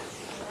point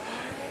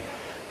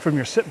from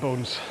your sit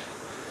bones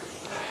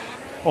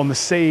on the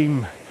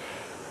same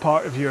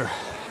part of your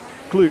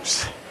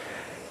glutes,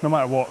 no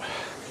matter what,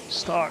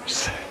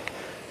 starts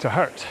to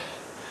hurt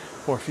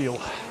or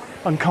feel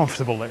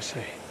uncomfortable, let's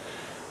say.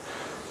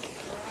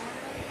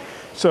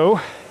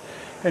 So,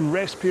 in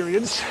rest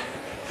periods,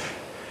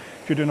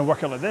 if you're doing a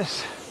workout like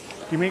this,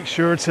 you make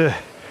sure to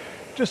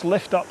just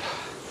lift up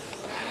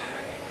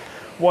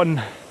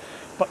one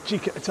butt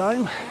cheek at a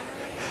time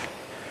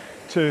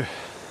to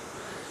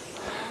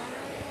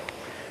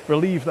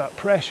relieve that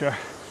pressure,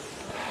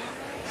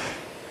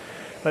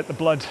 let the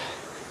blood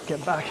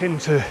get back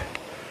into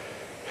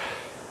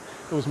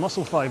those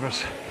muscle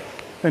fibers.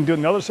 Then do it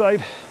on the other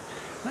side.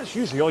 That's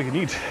usually all you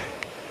need.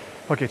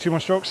 Okay, 2 more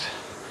strokes,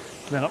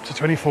 then up to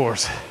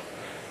 24s.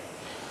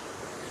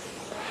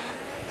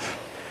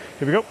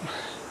 Here we go.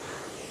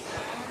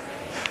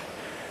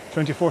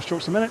 24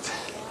 strokes a minute,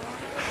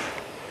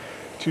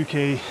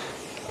 2K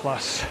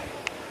plus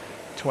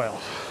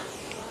 12.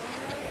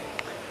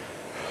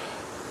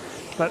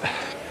 But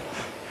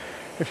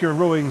if you're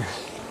rowing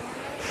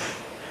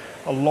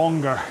a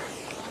longer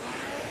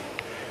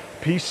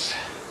piece,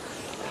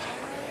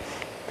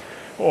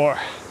 or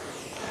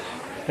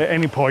at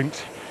any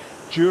point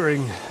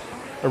during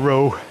a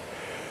row,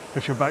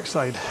 if your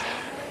backside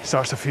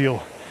starts to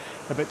feel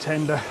a bit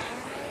tender,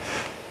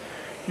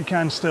 you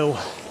can still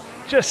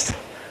just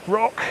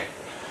rock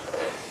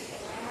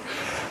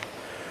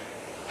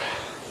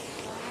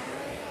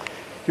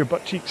your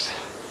butt cheeks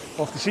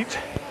off the seat.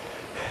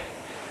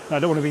 Now, I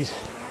don't want to be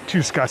too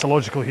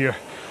scatological here.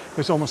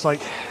 It's almost like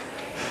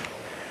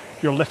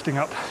you're lifting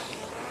up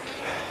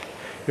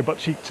your butt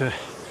cheek to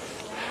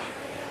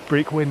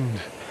break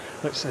wind,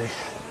 let's say.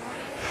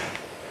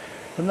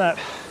 And that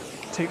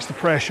takes the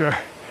pressure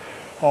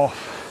off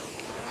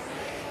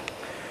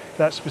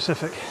that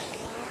specific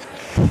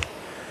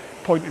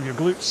point of your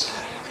glutes.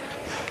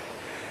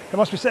 It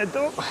must be said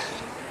though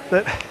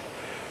that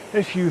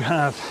if you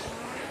have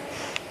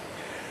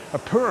a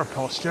poor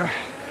posture,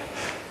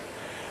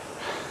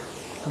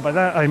 and by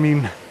that I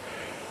mean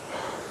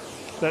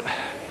that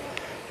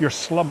you're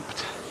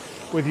slumped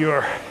with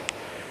your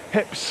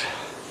hips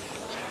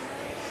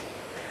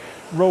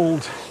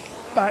rolled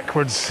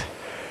backwards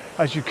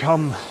as you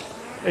come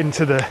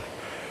into the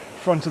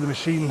front of the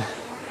machine,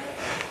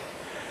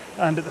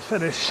 and at the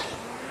finish,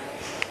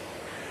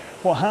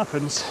 what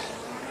happens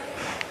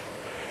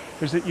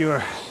is that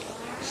your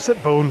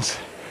sit bones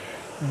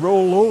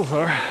roll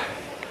over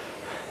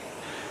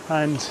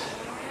and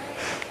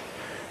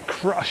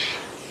crush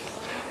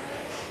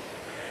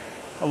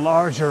a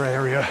larger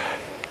area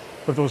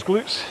of those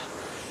glutes,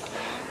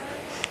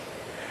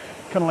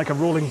 kind of like a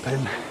rolling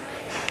pin.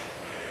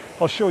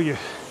 I'll show you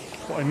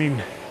what I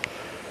mean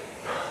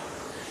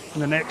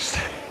in the next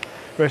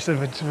rest of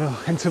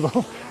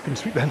interval. Been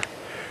sweet then.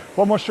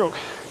 One more stroke.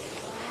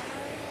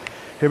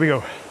 Here we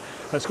go.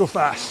 Let's go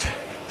fast.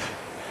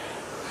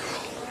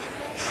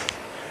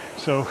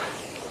 So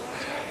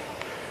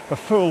a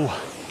full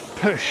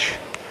push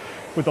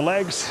with the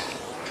legs.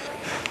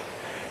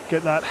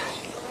 Get that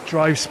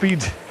drive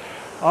speed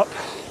up,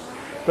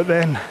 but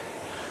then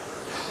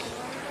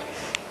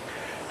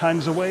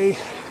hands away,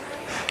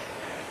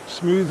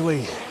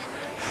 smoothly,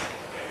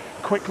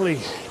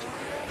 quickly,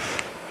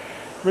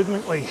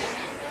 rhythmically,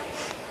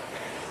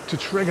 to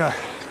trigger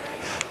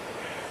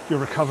your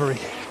recovery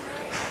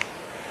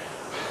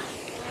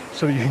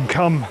so that you can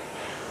come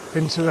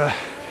into a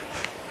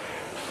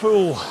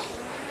full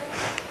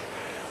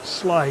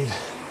slide,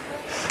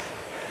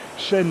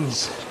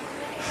 shins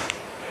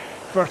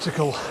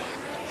vertical,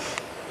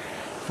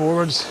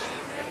 forwards,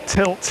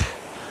 tilt,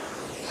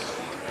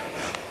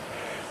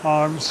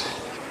 arms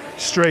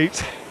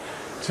straight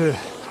to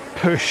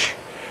push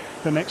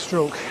the next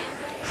stroke.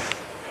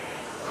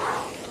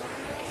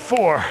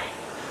 4,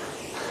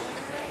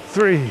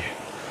 3,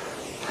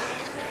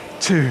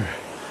 2,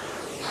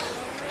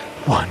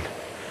 1.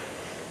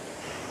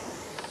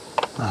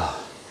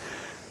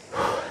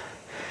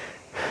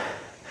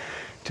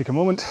 Take a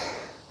moment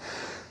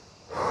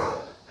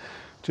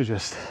to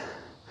just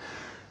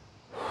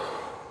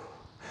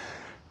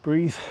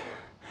breathe.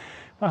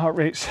 My heart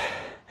rate's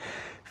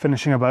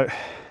finishing about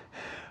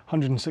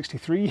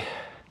 163,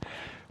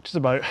 which is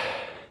about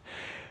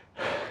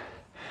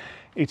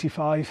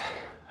 85,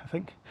 I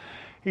think,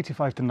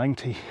 85 to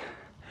 90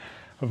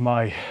 of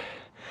my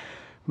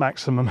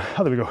maximum,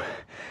 oh there we go,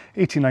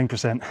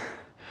 89%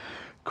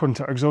 according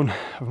to ErgZone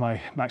of my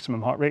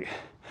maximum heart rate.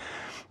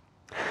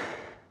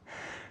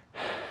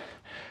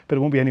 But it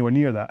won't be anywhere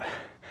near that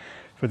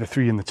for the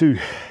 3 and the 2.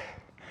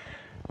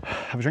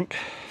 Have a drink.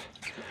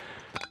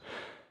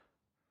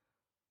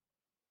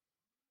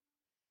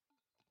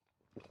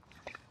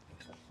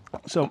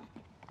 So,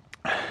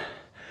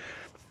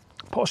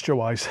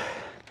 posture-wise,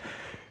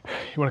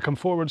 you want to come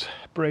forwards,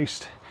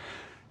 braced,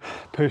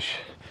 push,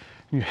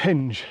 and you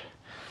hinge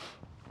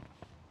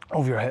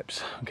over your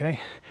hips, okay?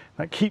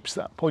 That keeps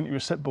that point of your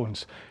sit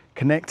bones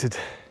connected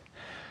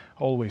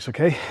always,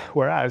 okay?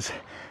 Whereas,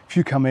 if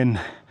you come in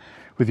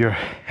with your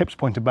hips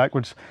pointed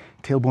backwards,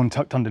 tailbone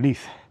tucked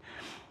underneath,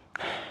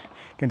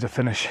 again to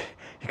finish,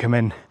 you come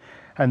in,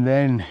 and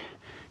then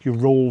you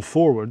roll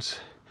forwards,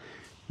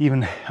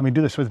 even, I mean,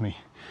 do this with me.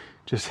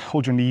 Just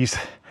hold your knees,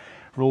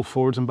 roll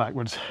forwards and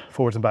backwards,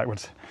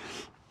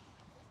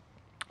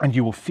 and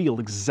you will feel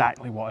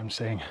exactly what I'm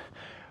saying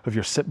of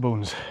your sit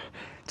bones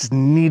just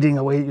kneading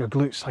away at your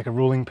glutes like a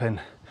rolling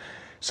pin.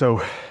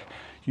 So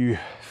you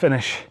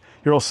finish,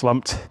 you're all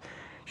slumped,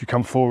 you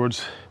come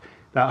forwards,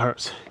 that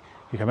hurts.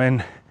 You come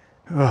in,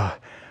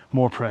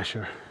 more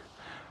pressure.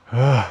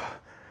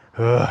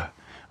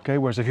 Okay,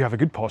 whereas if you have a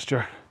good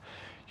posture,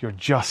 you're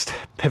just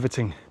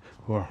pivoting,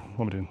 or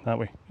what am I doing, that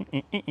way,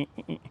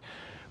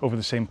 over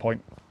the same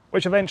point,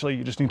 which eventually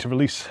you just need to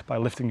release by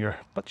lifting your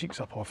butt cheeks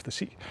up off the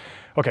seat.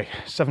 Okay,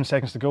 7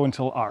 seconds to go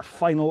until our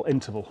final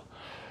interval.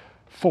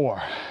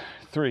 4,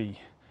 3,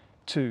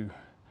 2,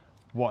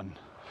 1,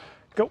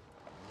 go.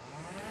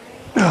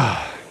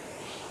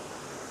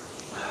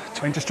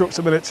 20 strokes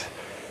a minute,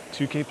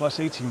 2K plus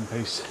 18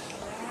 pace,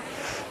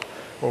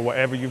 or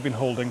whatever you've been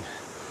holding.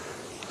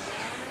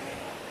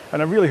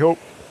 And I really hope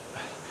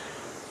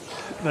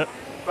that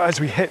as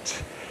we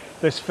hit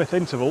this 5th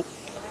interval,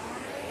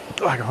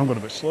 I'm going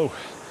a bit slow.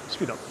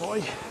 Speed up,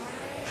 boy.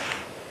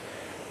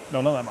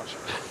 No, not that much.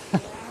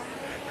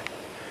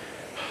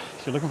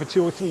 If you're looking for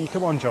 203,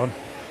 come on, John.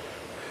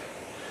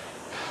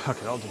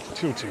 Okay, I'll do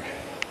 202.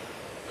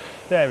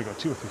 There we go,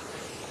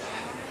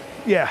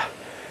 203. Yeah,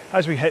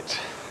 as we hit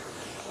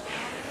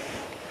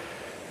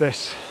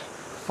this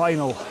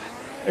final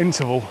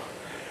interval,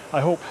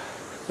 I hope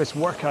this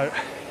workout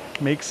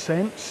makes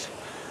sense.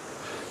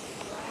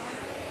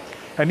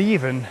 And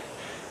even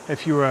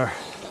if you were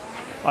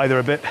either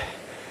a bit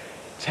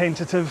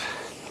tentative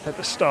at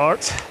the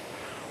start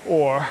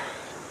or a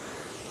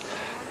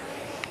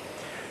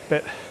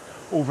bit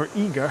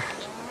over-eager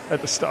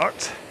at the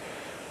start,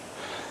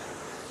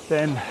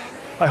 then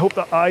I hope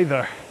that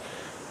either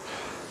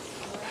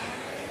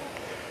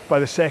by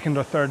the 2nd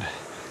or 3rd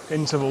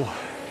interval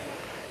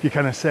you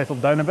kind of settle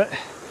down a bit,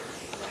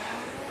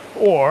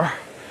 or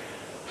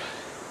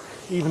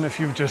even if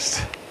you've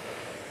just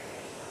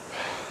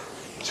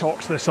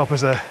chalked this up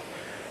as a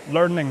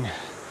learning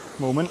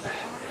moment,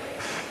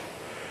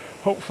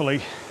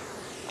 hopefully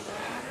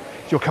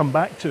you'll come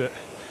back to it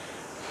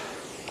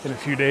in a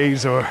few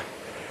days or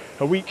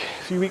a week,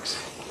 a few weeks,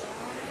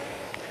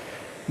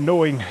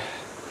 knowing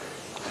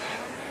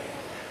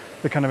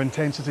the kind of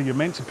intensity you're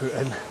meant to put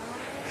in,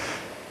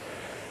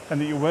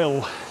 and that you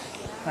will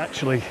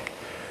actually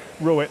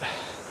row it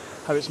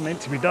how it's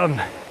meant to be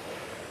done,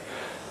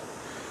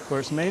 where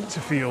it's meant to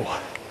feel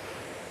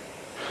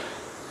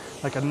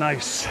like a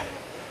nice,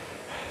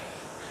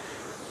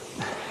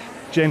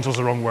 gentle's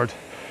the wrong word,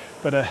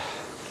 but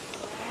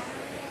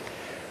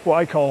what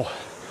I call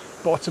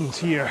bottom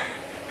tier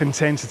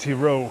intensity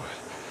row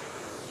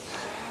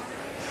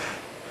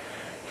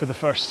for the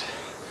first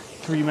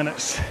 3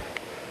 minutes.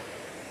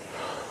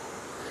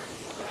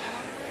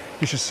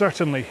 You should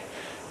certainly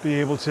be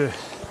able to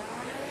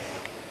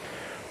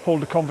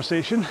hold a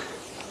conversation.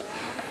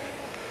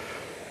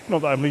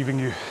 Not that I'm leaving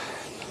you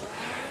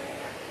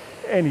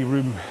any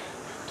room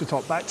to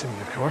talk back to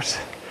me, of course.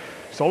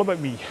 It's all about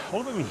me,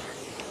 all about me.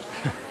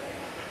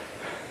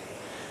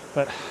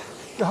 But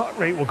your heart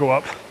rate will go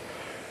up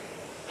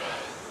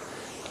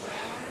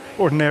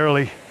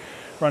ordinarily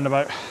around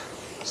about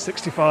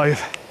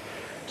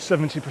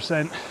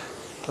 65-70%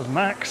 of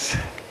max,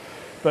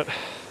 but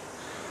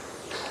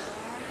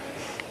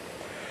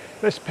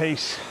this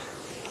pace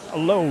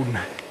alone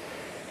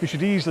you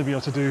should easily be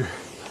able to do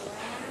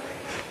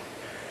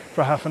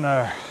for half an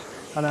hour,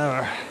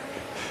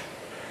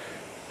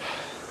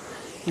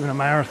 even a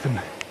marathon,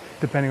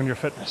 depending on your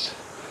fitness.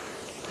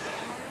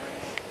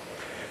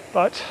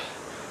 But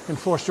in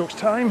 4 strokes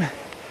time,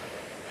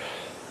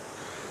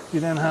 you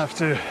then have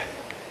to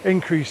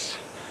increase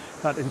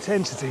that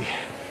intensity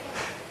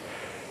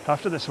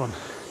after this one.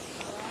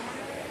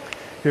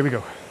 Here we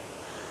go.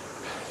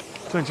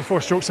 24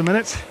 strokes a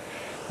minute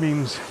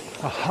means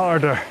a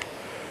harder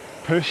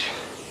push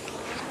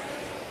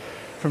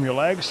from your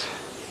legs,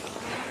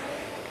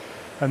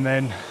 and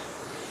then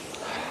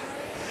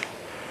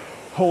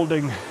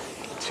holding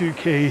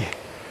 2K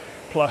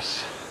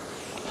plus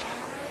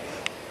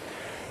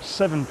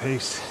 7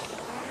 pace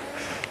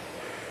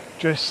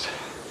just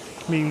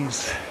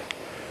means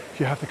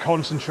you have to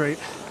concentrate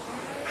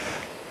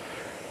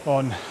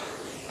on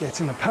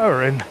getting the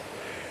power in,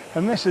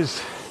 and this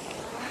is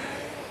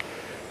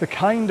the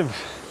kind of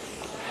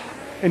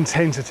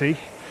intensity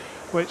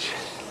which,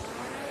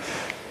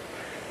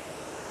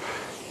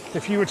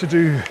 if you were to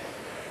do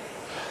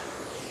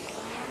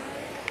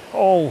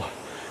all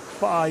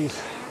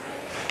 5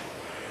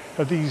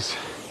 of these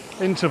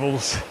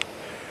intervals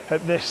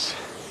at this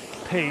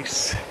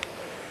pace,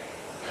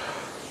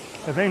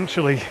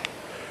 eventually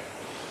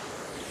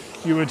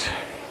you would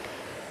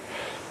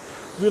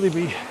really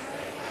be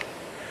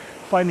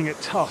finding it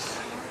tough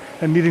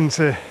and needing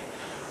to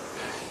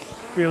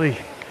really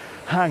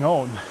hang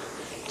on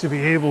to be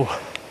able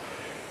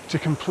to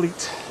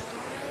complete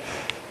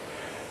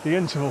the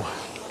interval.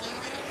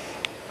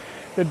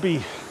 There'd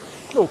be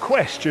no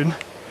question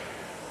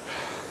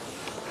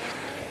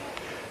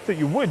that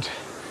you would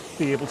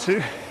be able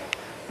to,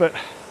 but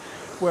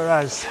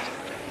whereas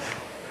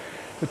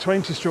the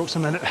 20 strokes a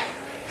minute,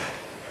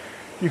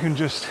 you can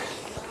just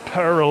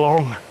purr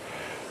along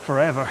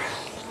forever.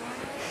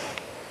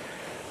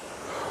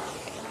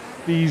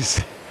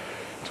 These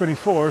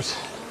 24s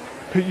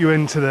put you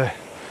into the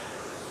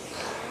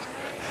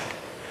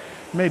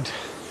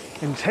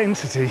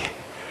mid-intensity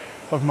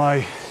of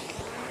my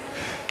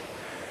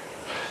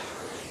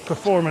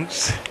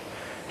performance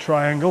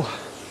triangle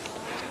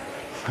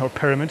or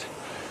pyramid,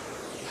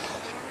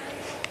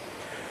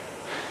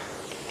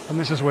 and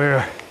this is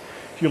where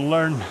you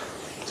learn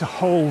to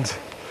hold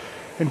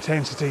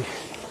intensity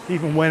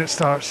even when it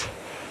starts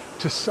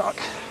to suck.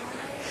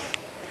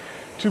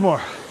 2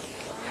 more.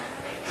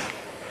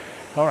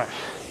 All right,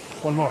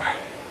 One more.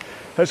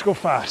 Let's go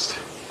fast.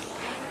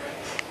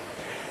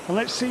 And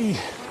let's see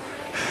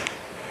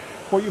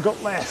what you've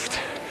got left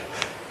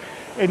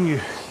in you.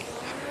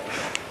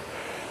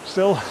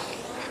 Still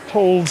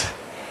hold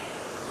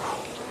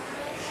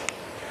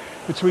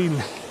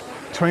between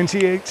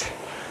 28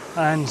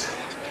 and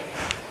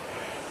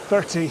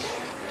 30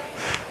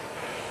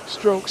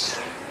 strokes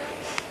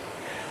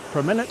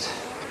per minute.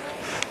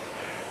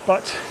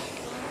 But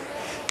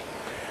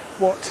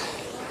what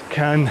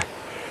can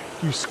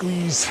you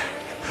squeeze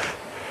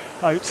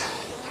out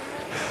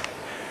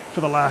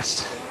for the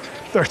last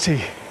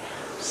 30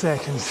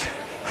 seconds?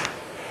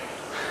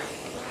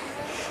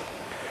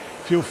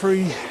 Feel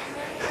free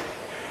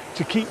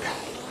to keep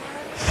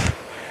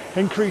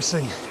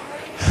increasing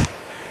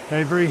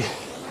every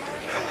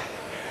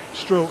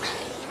stroke.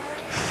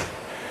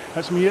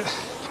 That's me at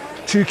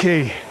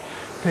 2K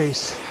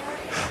pace.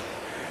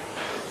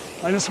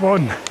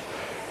 -1.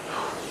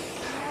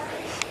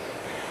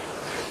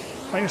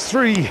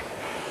 -3.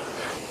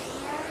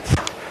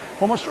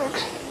 One more stroke.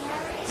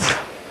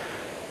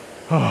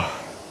 Oh,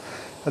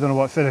 I don't know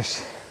what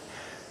finished.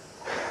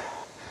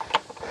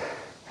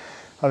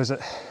 I was at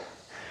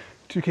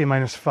 2K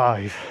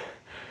 -5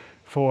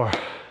 for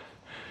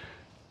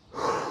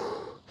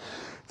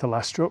the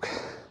last stroke.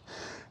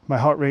 My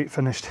heart rate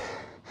finished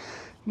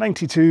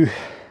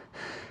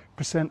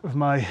 92% of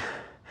my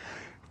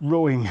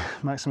rowing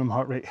maximum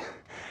heart rate.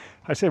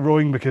 I say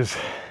rowing because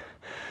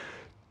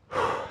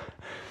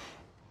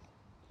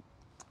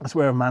that's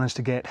where I managed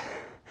to get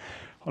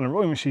on a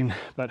rowing machine,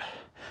 but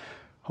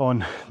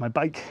on my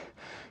bike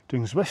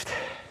doing Zwift,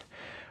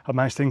 I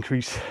managed to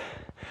increase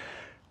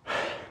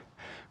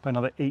by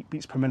another 8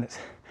 beats per minute.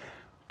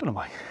 Don't know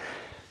why.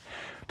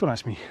 Don't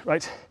ask me.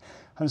 Right,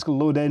 I'm just going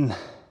to load in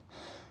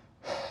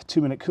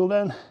 2-minute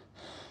cooldown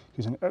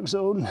using Erg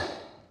Zone.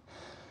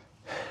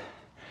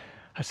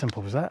 How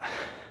simple was that?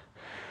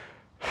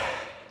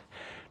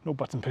 No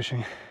button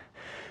pushing,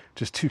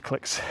 just 2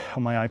 clicks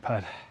on my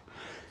iPad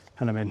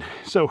and I'm in.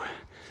 So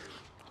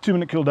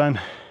 2-minute cooldown,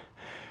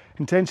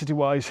 intensity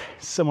wise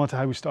similar to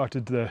how we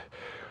started the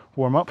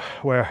warm up,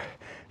 where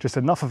just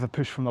enough of a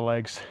push from the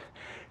legs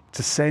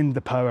to send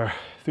the power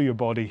through your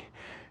body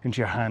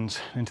into your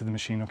hands, into the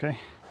machine. Okay,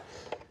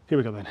 here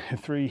we go then. In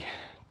 3,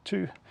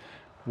 2,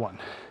 1,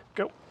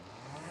 go.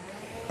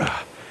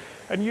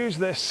 And use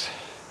this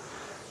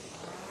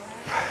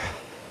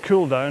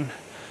cool down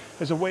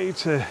as a way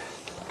to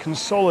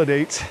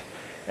consolidate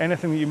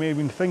anything that you may have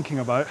been thinking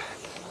about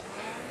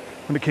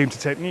when it came to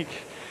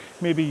technique.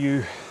 Maybe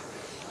you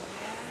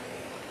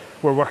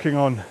were working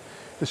on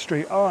the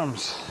straight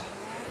arms,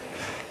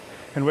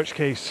 in which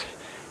case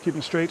keep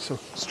them straight, so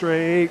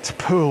straight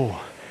pull.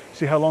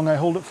 See how long I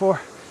hold it for?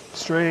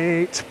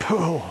 Straight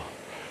pull,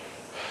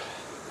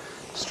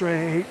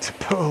 straight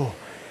pull.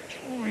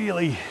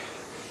 Really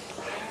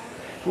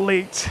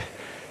late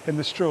in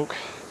the stroke,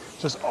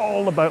 so it's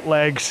all about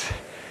legs.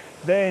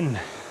 Then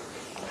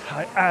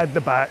I add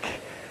the back,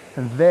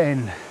 and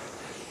then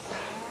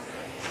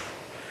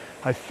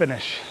I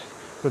finish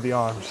with the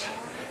arms.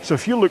 So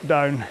if you look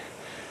down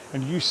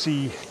and you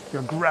see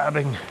you're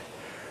grabbing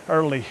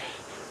early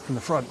from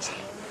the front,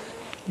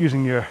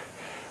 using your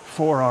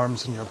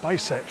forearms and your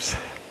biceps,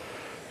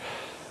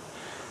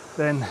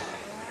 then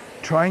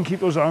try and keep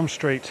those arms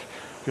straight.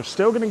 You're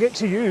still going to get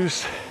to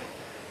use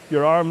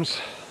your arms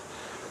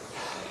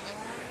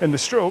in the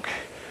stroke,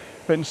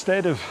 but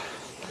instead of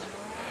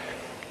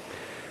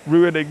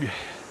ruining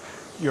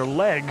your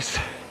legs,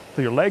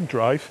 your leg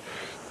drive,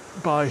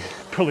 by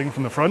pulling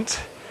from the front,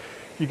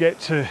 you get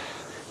to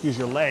use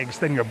your legs,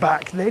 then your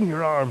back, then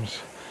your arms.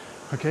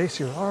 Okay,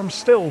 so your arms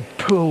still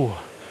pull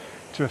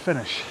to a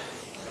finish.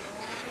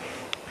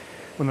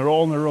 When they're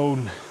all on their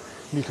own,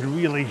 you can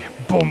really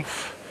bump,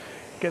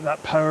 get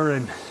that power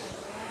in.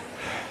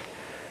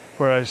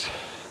 Whereas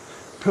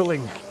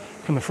pulling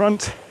from the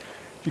front,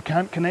 you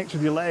can't connect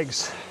with your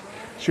legs,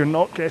 so you're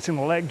not getting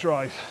the leg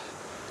drive.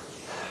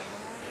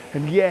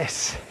 And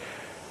yes,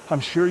 I'm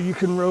sure you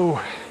can row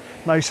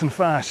nice and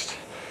fast,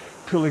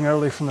 pulling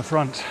early from the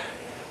front.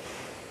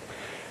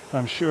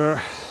 I'm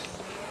sure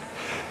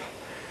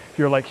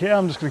you're like, yeah,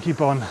 I'm just going to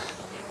keep on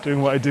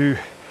doing what I do.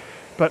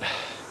 But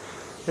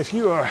if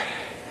you are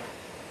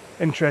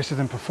interested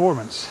in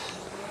performance,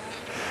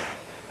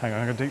 hang on,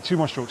 I'm going to take 2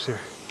 more strokes here.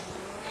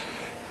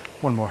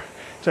 1 more.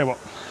 Tell you what,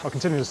 I'll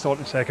continue this thought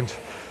in a second,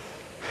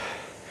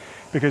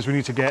 because we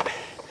need to get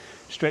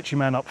Stretchy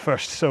Man up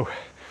first. So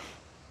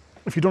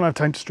if you don't have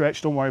time to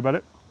stretch, don't worry about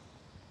it.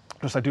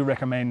 Just I do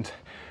recommend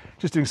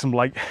just doing some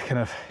light kind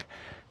of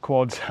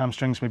quads,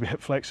 hamstrings, maybe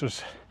hip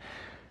flexors,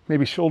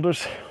 maybe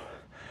shoulders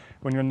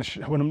when you're in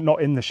when I'm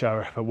not in the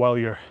shower, but while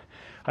you're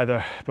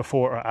either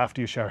before or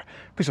after you shower.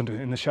 Please don't do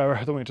it in the shower.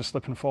 I don't want you to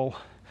slip and fall.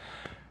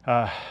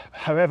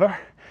 However,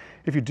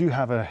 if you do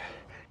have a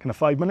kind of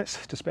 5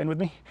 minutes to spend with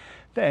me,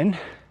 then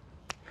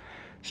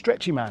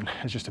Stretchy Man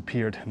has just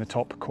appeared in the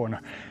top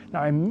corner.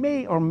 Now I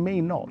may or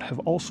may not have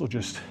also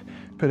just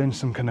put in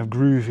some kind of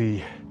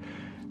groovy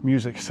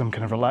music, some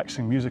kind of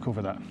relaxing music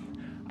over that.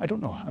 I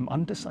don't know, I'm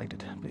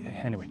undecided. But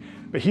anyway,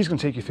 but he's going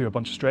to take you through a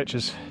bunch of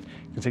stretches. He's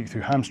going to take you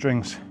through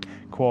hamstrings,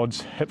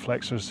 quads, hip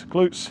flexors,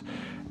 glutes,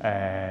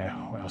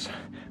 what else?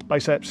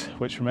 Biceps,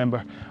 which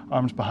remember,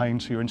 arms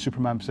behind, so you're in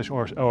Superman position,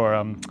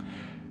 or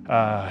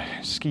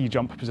ski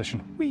jump position,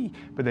 whee,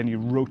 but then you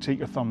rotate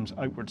your thumbs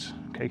outwards,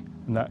 okay,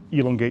 and that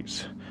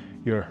elongates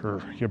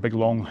your big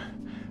long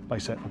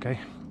bicep, okay.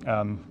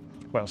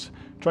 What else?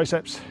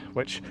 Triceps,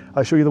 which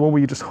I'll show you the one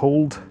where you just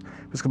hold,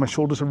 because my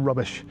shoulders are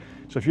rubbish.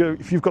 So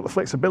if you've got the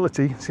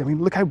flexibility, see, I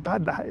mean, look how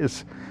bad that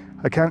is.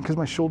 I can't, because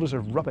my shoulders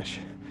are rubbish.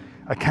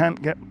 I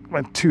can't get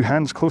my two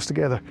hands close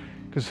together,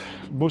 because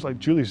most, like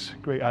Julie's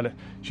great at it.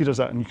 She does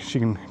that and she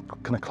can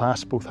kind of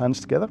clasp both hands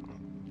together,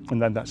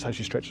 and then that's how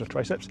she stretches her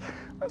triceps.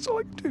 That's all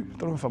I can do. I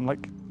don't know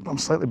if I'm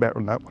slightly better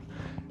on that one.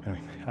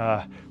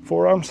 Anyway,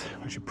 forearms,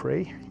 I should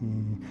pray,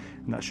 and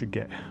that should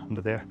get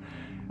under there,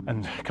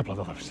 and a couple of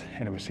others.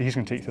 Anyway, so he's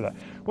going to take you through that.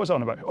 What's that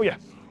on about? Oh yeah.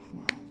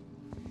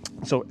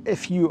 So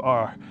if you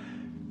are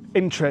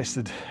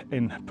interested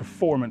in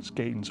performance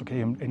gains, okay,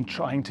 in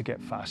trying to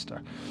get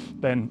faster,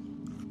 then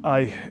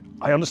I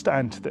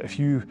understand that if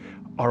you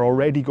are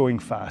already going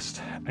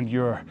fast and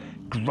you're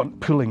grunt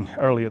pulling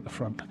early at the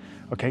front,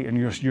 okay, and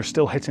you're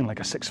still hitting like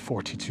a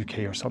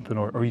 6:42k or something,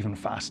 or even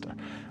faster,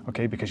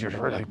 okay, because you're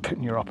really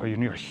putting your upper,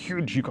 you're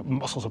huge, you've got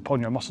muscles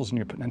upon your muscles and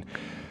you're putting in.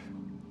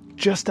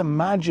 Just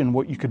imagine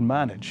what you could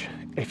manage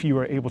if you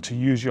were able to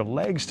use your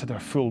legs to their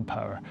full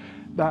power.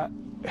 That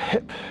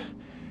hip,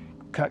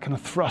 that kind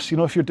of thrust, you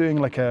know, if you're doing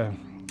like a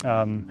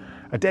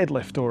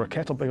deadlift or a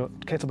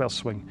kettlebell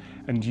swing,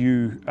 and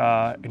you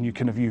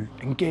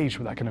engage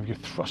with that kind of, you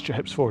thrust your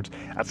hips forwards.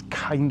 That's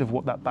kind of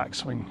what that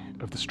backswing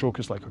of the stroke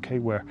is like, okay,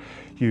 where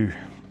you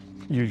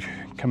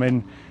come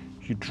in,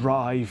 you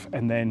drive,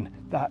 and then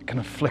that kind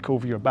of flick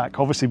over your back.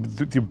 Obviously,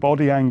 your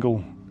body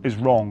angle is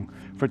wrong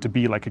for it to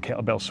be like a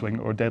kettlebell swing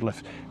or a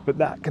deadlift, but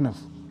that kind of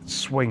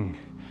swing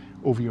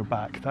over your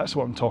back, that's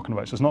what I'm talking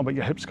about. So it's not about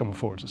your hips coming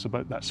forwards, it's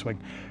about that swing.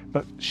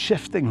 But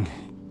shifting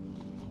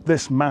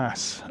this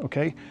mass,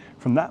 okay,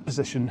 from that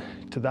position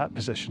to that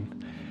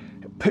position,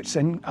 it puts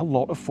in a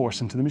lot of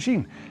force into the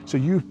machine. So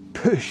you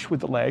push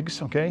with the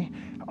legs, okay,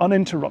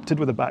 uninterrupted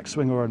with a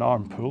backswing or an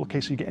arm pull, okay,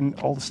 so you're getting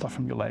all the stuff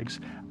from your legs.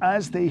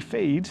 As they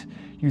fade,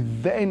 you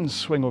then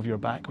swing over your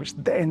back, which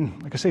then,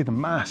 like I say, the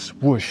mass,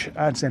 whoosh,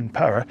 adds in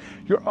power.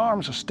 Your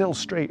arms are still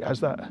straight as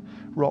that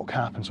rock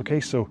happens, okay,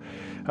 so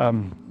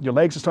your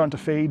legs are starting to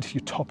fade, you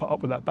top it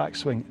up with that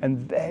backswing,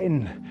 and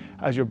then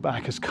as your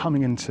back is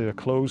coming into a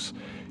close,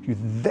 you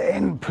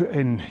then put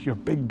in your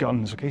big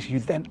guns, okay, so you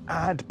then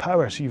add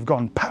power, so you've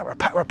gone power,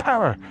 power,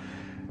 power.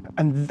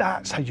 And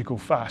that's how you go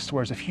fast.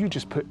 Whereas if you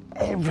just put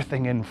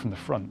everything in from the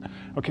front,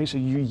 okay, so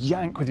you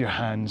yank with your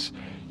hands,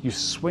 you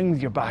swing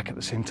with your back at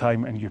the same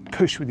time, and you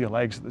push with your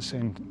legs at the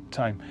same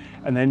time,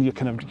 and then you're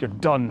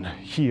done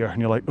here, and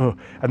you're like, oh,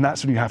 and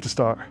that's when you have to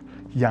start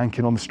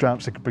yanking on the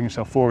straps to bring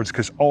yourself forwards,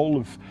 because all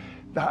of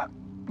that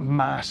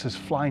mass is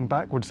flying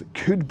backwards that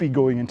could be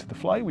going into the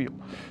flywheel.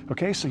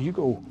 Okay, so you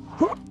go,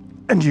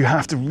 and you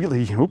have to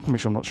really,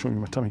 make sure I'm not showing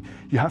you my tummy,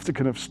 you have to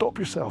kind of stop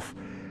yourself.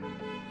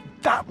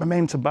 That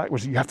momentum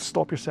backwards, you have to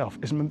stop yourself,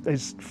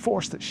 is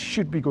force that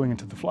should be going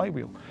into the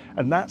flywheel.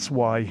 And that's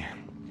why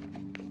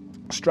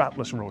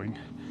strapless rowing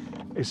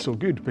is so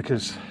good,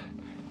 because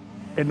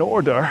in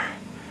order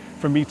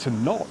for me to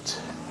not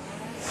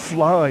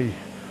fly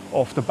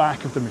off the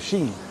back of the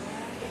machine,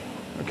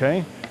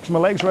 okay, because my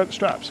legs are out the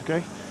straps,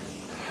 okay,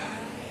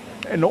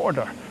 in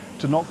order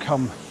to not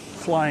come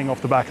flying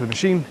off the back of the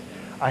machine,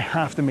 I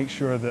have to make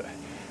sure that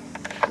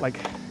like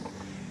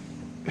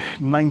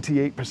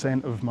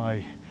 98% of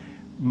my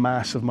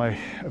mass of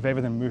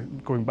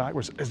everything going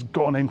backwards has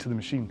gone into the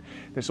machine.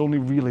 There's only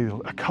really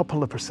a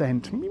couple of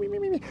percent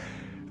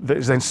that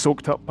is then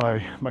soaked up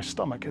by my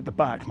stomach at the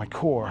back, my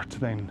core, to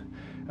then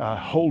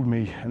hold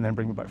me and then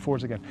bring me back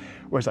forwards again.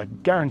 Whereas I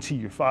guarantee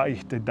you, if I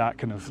did that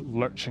kind of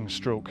lurching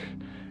stroke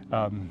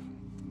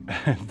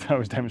that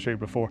was demonstrated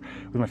before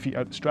with my feet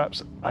out the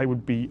straps, I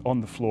would be on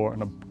the floor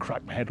and I'd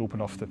crack my head open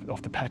off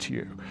the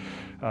patio.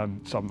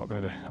 So I'm not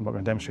going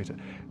to demonstrate it.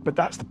 But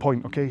that's the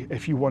point, okay?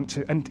 If you want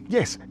to, and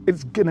yes,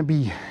 it's going to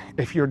be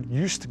if you're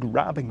used to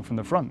grabbing from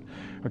the front,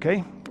 okay?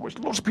 Which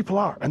lots of people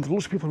are, and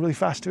lots of people are really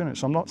fast doing it.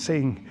 So I'm not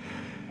saying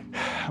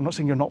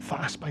you're not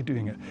fast by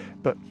doing it,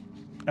 but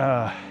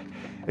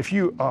if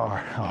you are,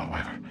 whatever,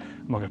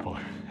 I'm not going to pull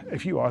it.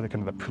 If you are the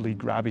kind of the pulley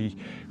grabby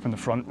from the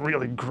front,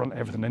 really grunt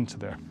everything into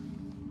there.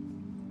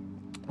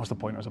 What's the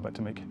point I was about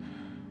to make?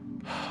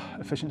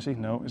 Efficiency?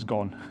 No, it's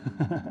gone.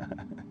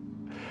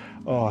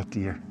 Oh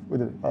dear.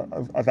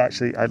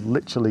 I'd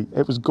literally,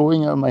 it was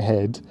going out of my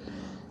head.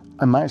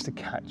 I managed to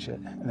catch it,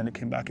 and then it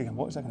came back again.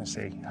 What was I going to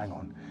say? Hang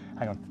on.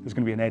 There's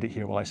going to be an edit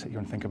here while I sit here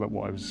and think about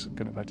what I was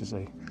about to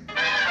say.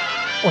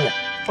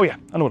 Oh yeah,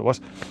 I know what it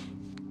was.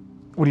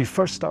 When you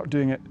first start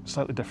doing it,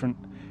 slightly different.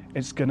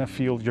 it's gonna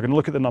feel, you're gonna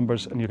look at the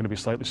numbers and you're gonna be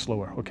slightly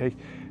slower, okay?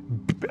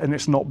 And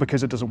it's not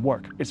because it doesn't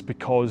work, it's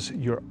because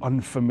you're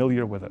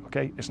unfamiliar with it,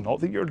 okay? It's not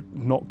that you're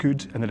not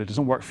good and that it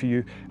doesn't work for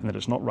you and that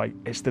it's not right,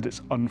 it's that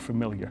it's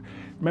unfamiliar.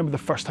 Remember the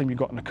first time you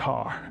got in a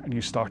car and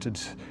you sat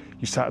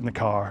in the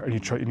car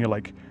and you're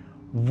like,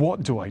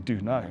 what do I do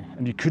now?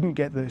 And you couldn't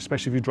get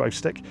especially if you drive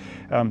stick,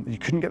 you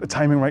couldn't get the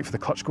timing right for the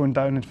clutch going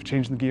down and for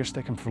changing the gear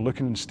stick and for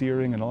looking and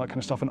steering and all that kind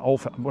of stuff. And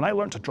when I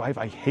learned to drive,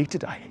 I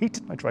hated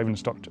my driving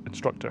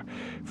instructor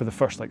for the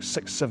first like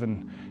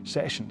 6-7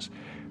 sessions.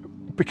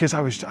 Because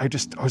I was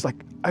like,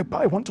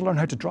 I want to learn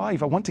how to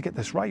drive. I want to get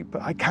this right,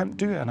 but I can't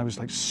do it. And I was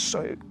like,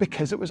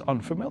 because it was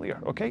unfamiliar,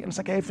 okay? And it's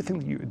like everything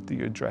that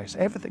you address,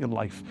 everything in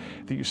life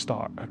that you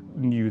start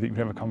new that you've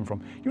never come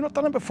from, you've not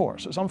done it before,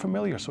 so it's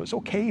unfamiliar. So it's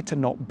okay to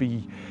not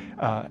be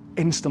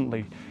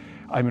instantly,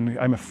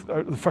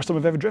 the first time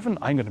I've ever driven,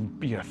 I'm going to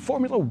be a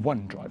Formula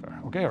One driver,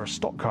 okay? Or a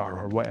stock car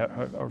or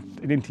whatever, or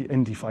an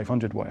Indy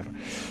 500, whatever.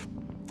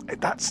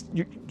 That's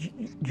you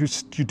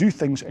do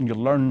things and you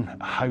learn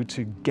how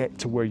to get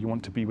to where you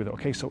want to be with it,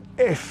 okay? So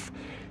if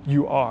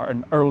you are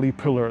an early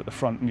puller at the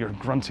front and you're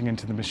grunting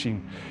into the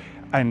machine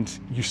and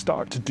you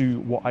start to do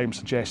what I'm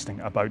suggesting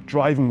about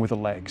driving with the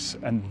legs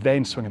and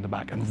then swinging the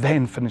back and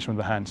then finishing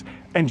with the hands,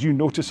 and you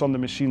notice on the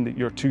machine that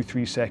you're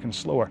 2-3 seconds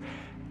slower,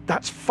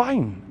 that's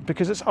fine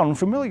because it's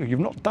unfamiliar. You've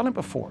not done it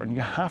before and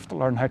you have to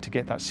learn how to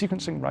get that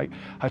sequencing right,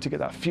 how to get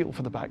that feel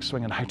for the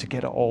backswing and how to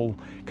get it all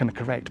kind of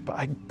correct. But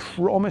I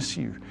promise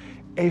you,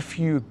 if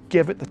you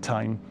give it the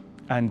time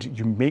and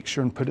you make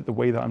sure and put it the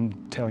way that I'm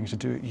telling you to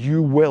do it,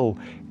 you will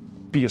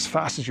be as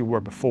fast as you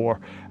were before,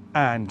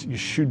 and you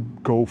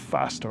should go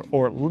faster,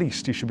 or at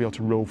least you should be able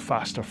to row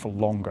faster for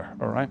longer,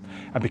 all right?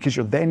 And because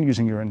you're then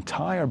using your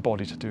entire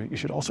body to do it, you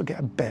should also get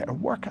a better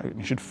workout, and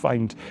you should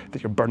find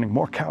that you're burning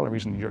more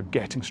calories and you're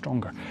getting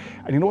stronger.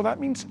 And you know what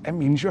that means? It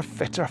means you're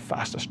fitter,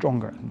 faster,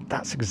 stronger. And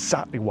that's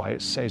exactly why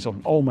it says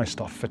on all my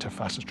stuff, fitter,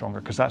 faster, stronger,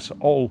 because that's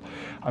all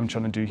I'm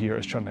trying to do here,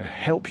 is trying to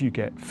help you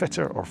get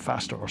fitter or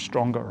faster or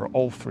stronger or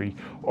all three,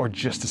 or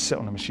just to sit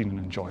on a machine and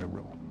enjoy a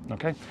row,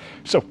 okay?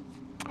 So,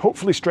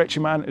 hopefully Stretchy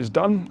Man is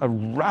done. I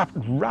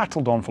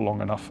rattled on for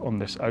long enough on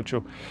this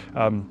outro.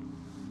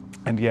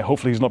 And yeah,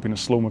 hopefully he's not been a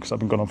slow-mo because I've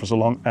been going on for so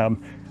long.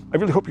 I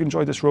really hope you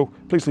enjoyed this row.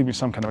 Please leave me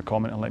some kind of a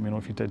comment and let me know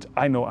if you did.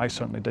 I know I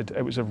certainly did.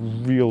 It was a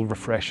real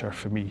refresher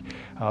for me,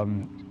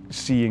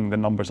 seeing the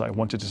numbers that I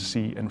wanted to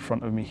see in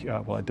front of me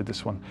while I did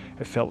this one.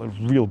 It felt a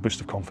real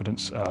boost of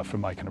confidence for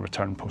my kind of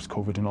return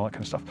post-COVID and all that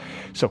kind of stuff.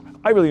 So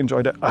I really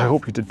enjoyed it. I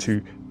hope you did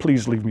too.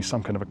 Please leave me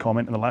some kind of a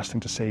comment. And the last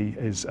thing to say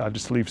is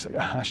just to leave a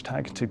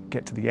hashtag to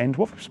get to the end.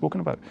 What have we spoken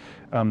about?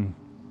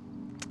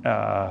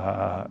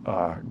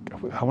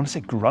 I want to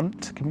say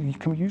grunt.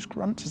 Can we use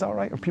grunt? Is that all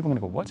right? Are people going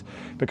to go, what?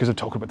 Because I'm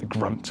talking about the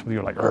grunt where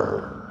you're like,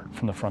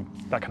 from the front,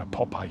 that kind of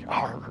Popeye.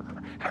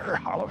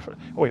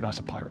 Oh wait, that's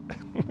a pirate.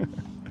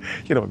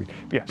 You know what I mean?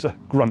 But yeah, it's a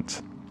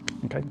grunt.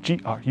 Okay,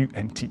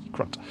 G-R-U-N-T,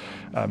 grunt.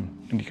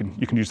 And you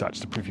can use that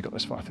just to prove you got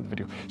this far through the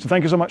video. So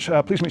thank you so much.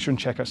 Please make sure and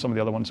check out some of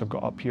the other ones I've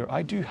got up here.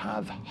 I do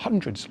have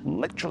hundreds,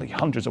 literally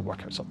hundreds of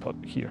workouts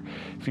up here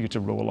for you to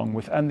row along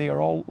with, and they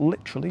are all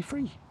literally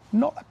free.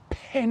 Not a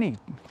penny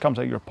comes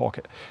out of your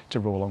pocket to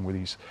row along with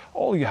these.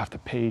 All you have to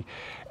pay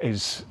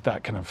is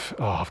that kind of,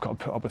 I've got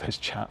to put up with his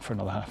chat for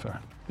another half hour.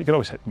 You can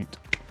always hit mute.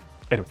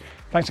 Anyway,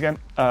 thanks again.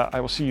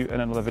 I will see you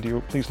in another video.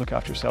 Please look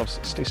after yourselves.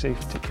 Stay safe.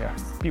 Take care.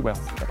 Be well.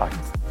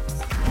 Bye-bye.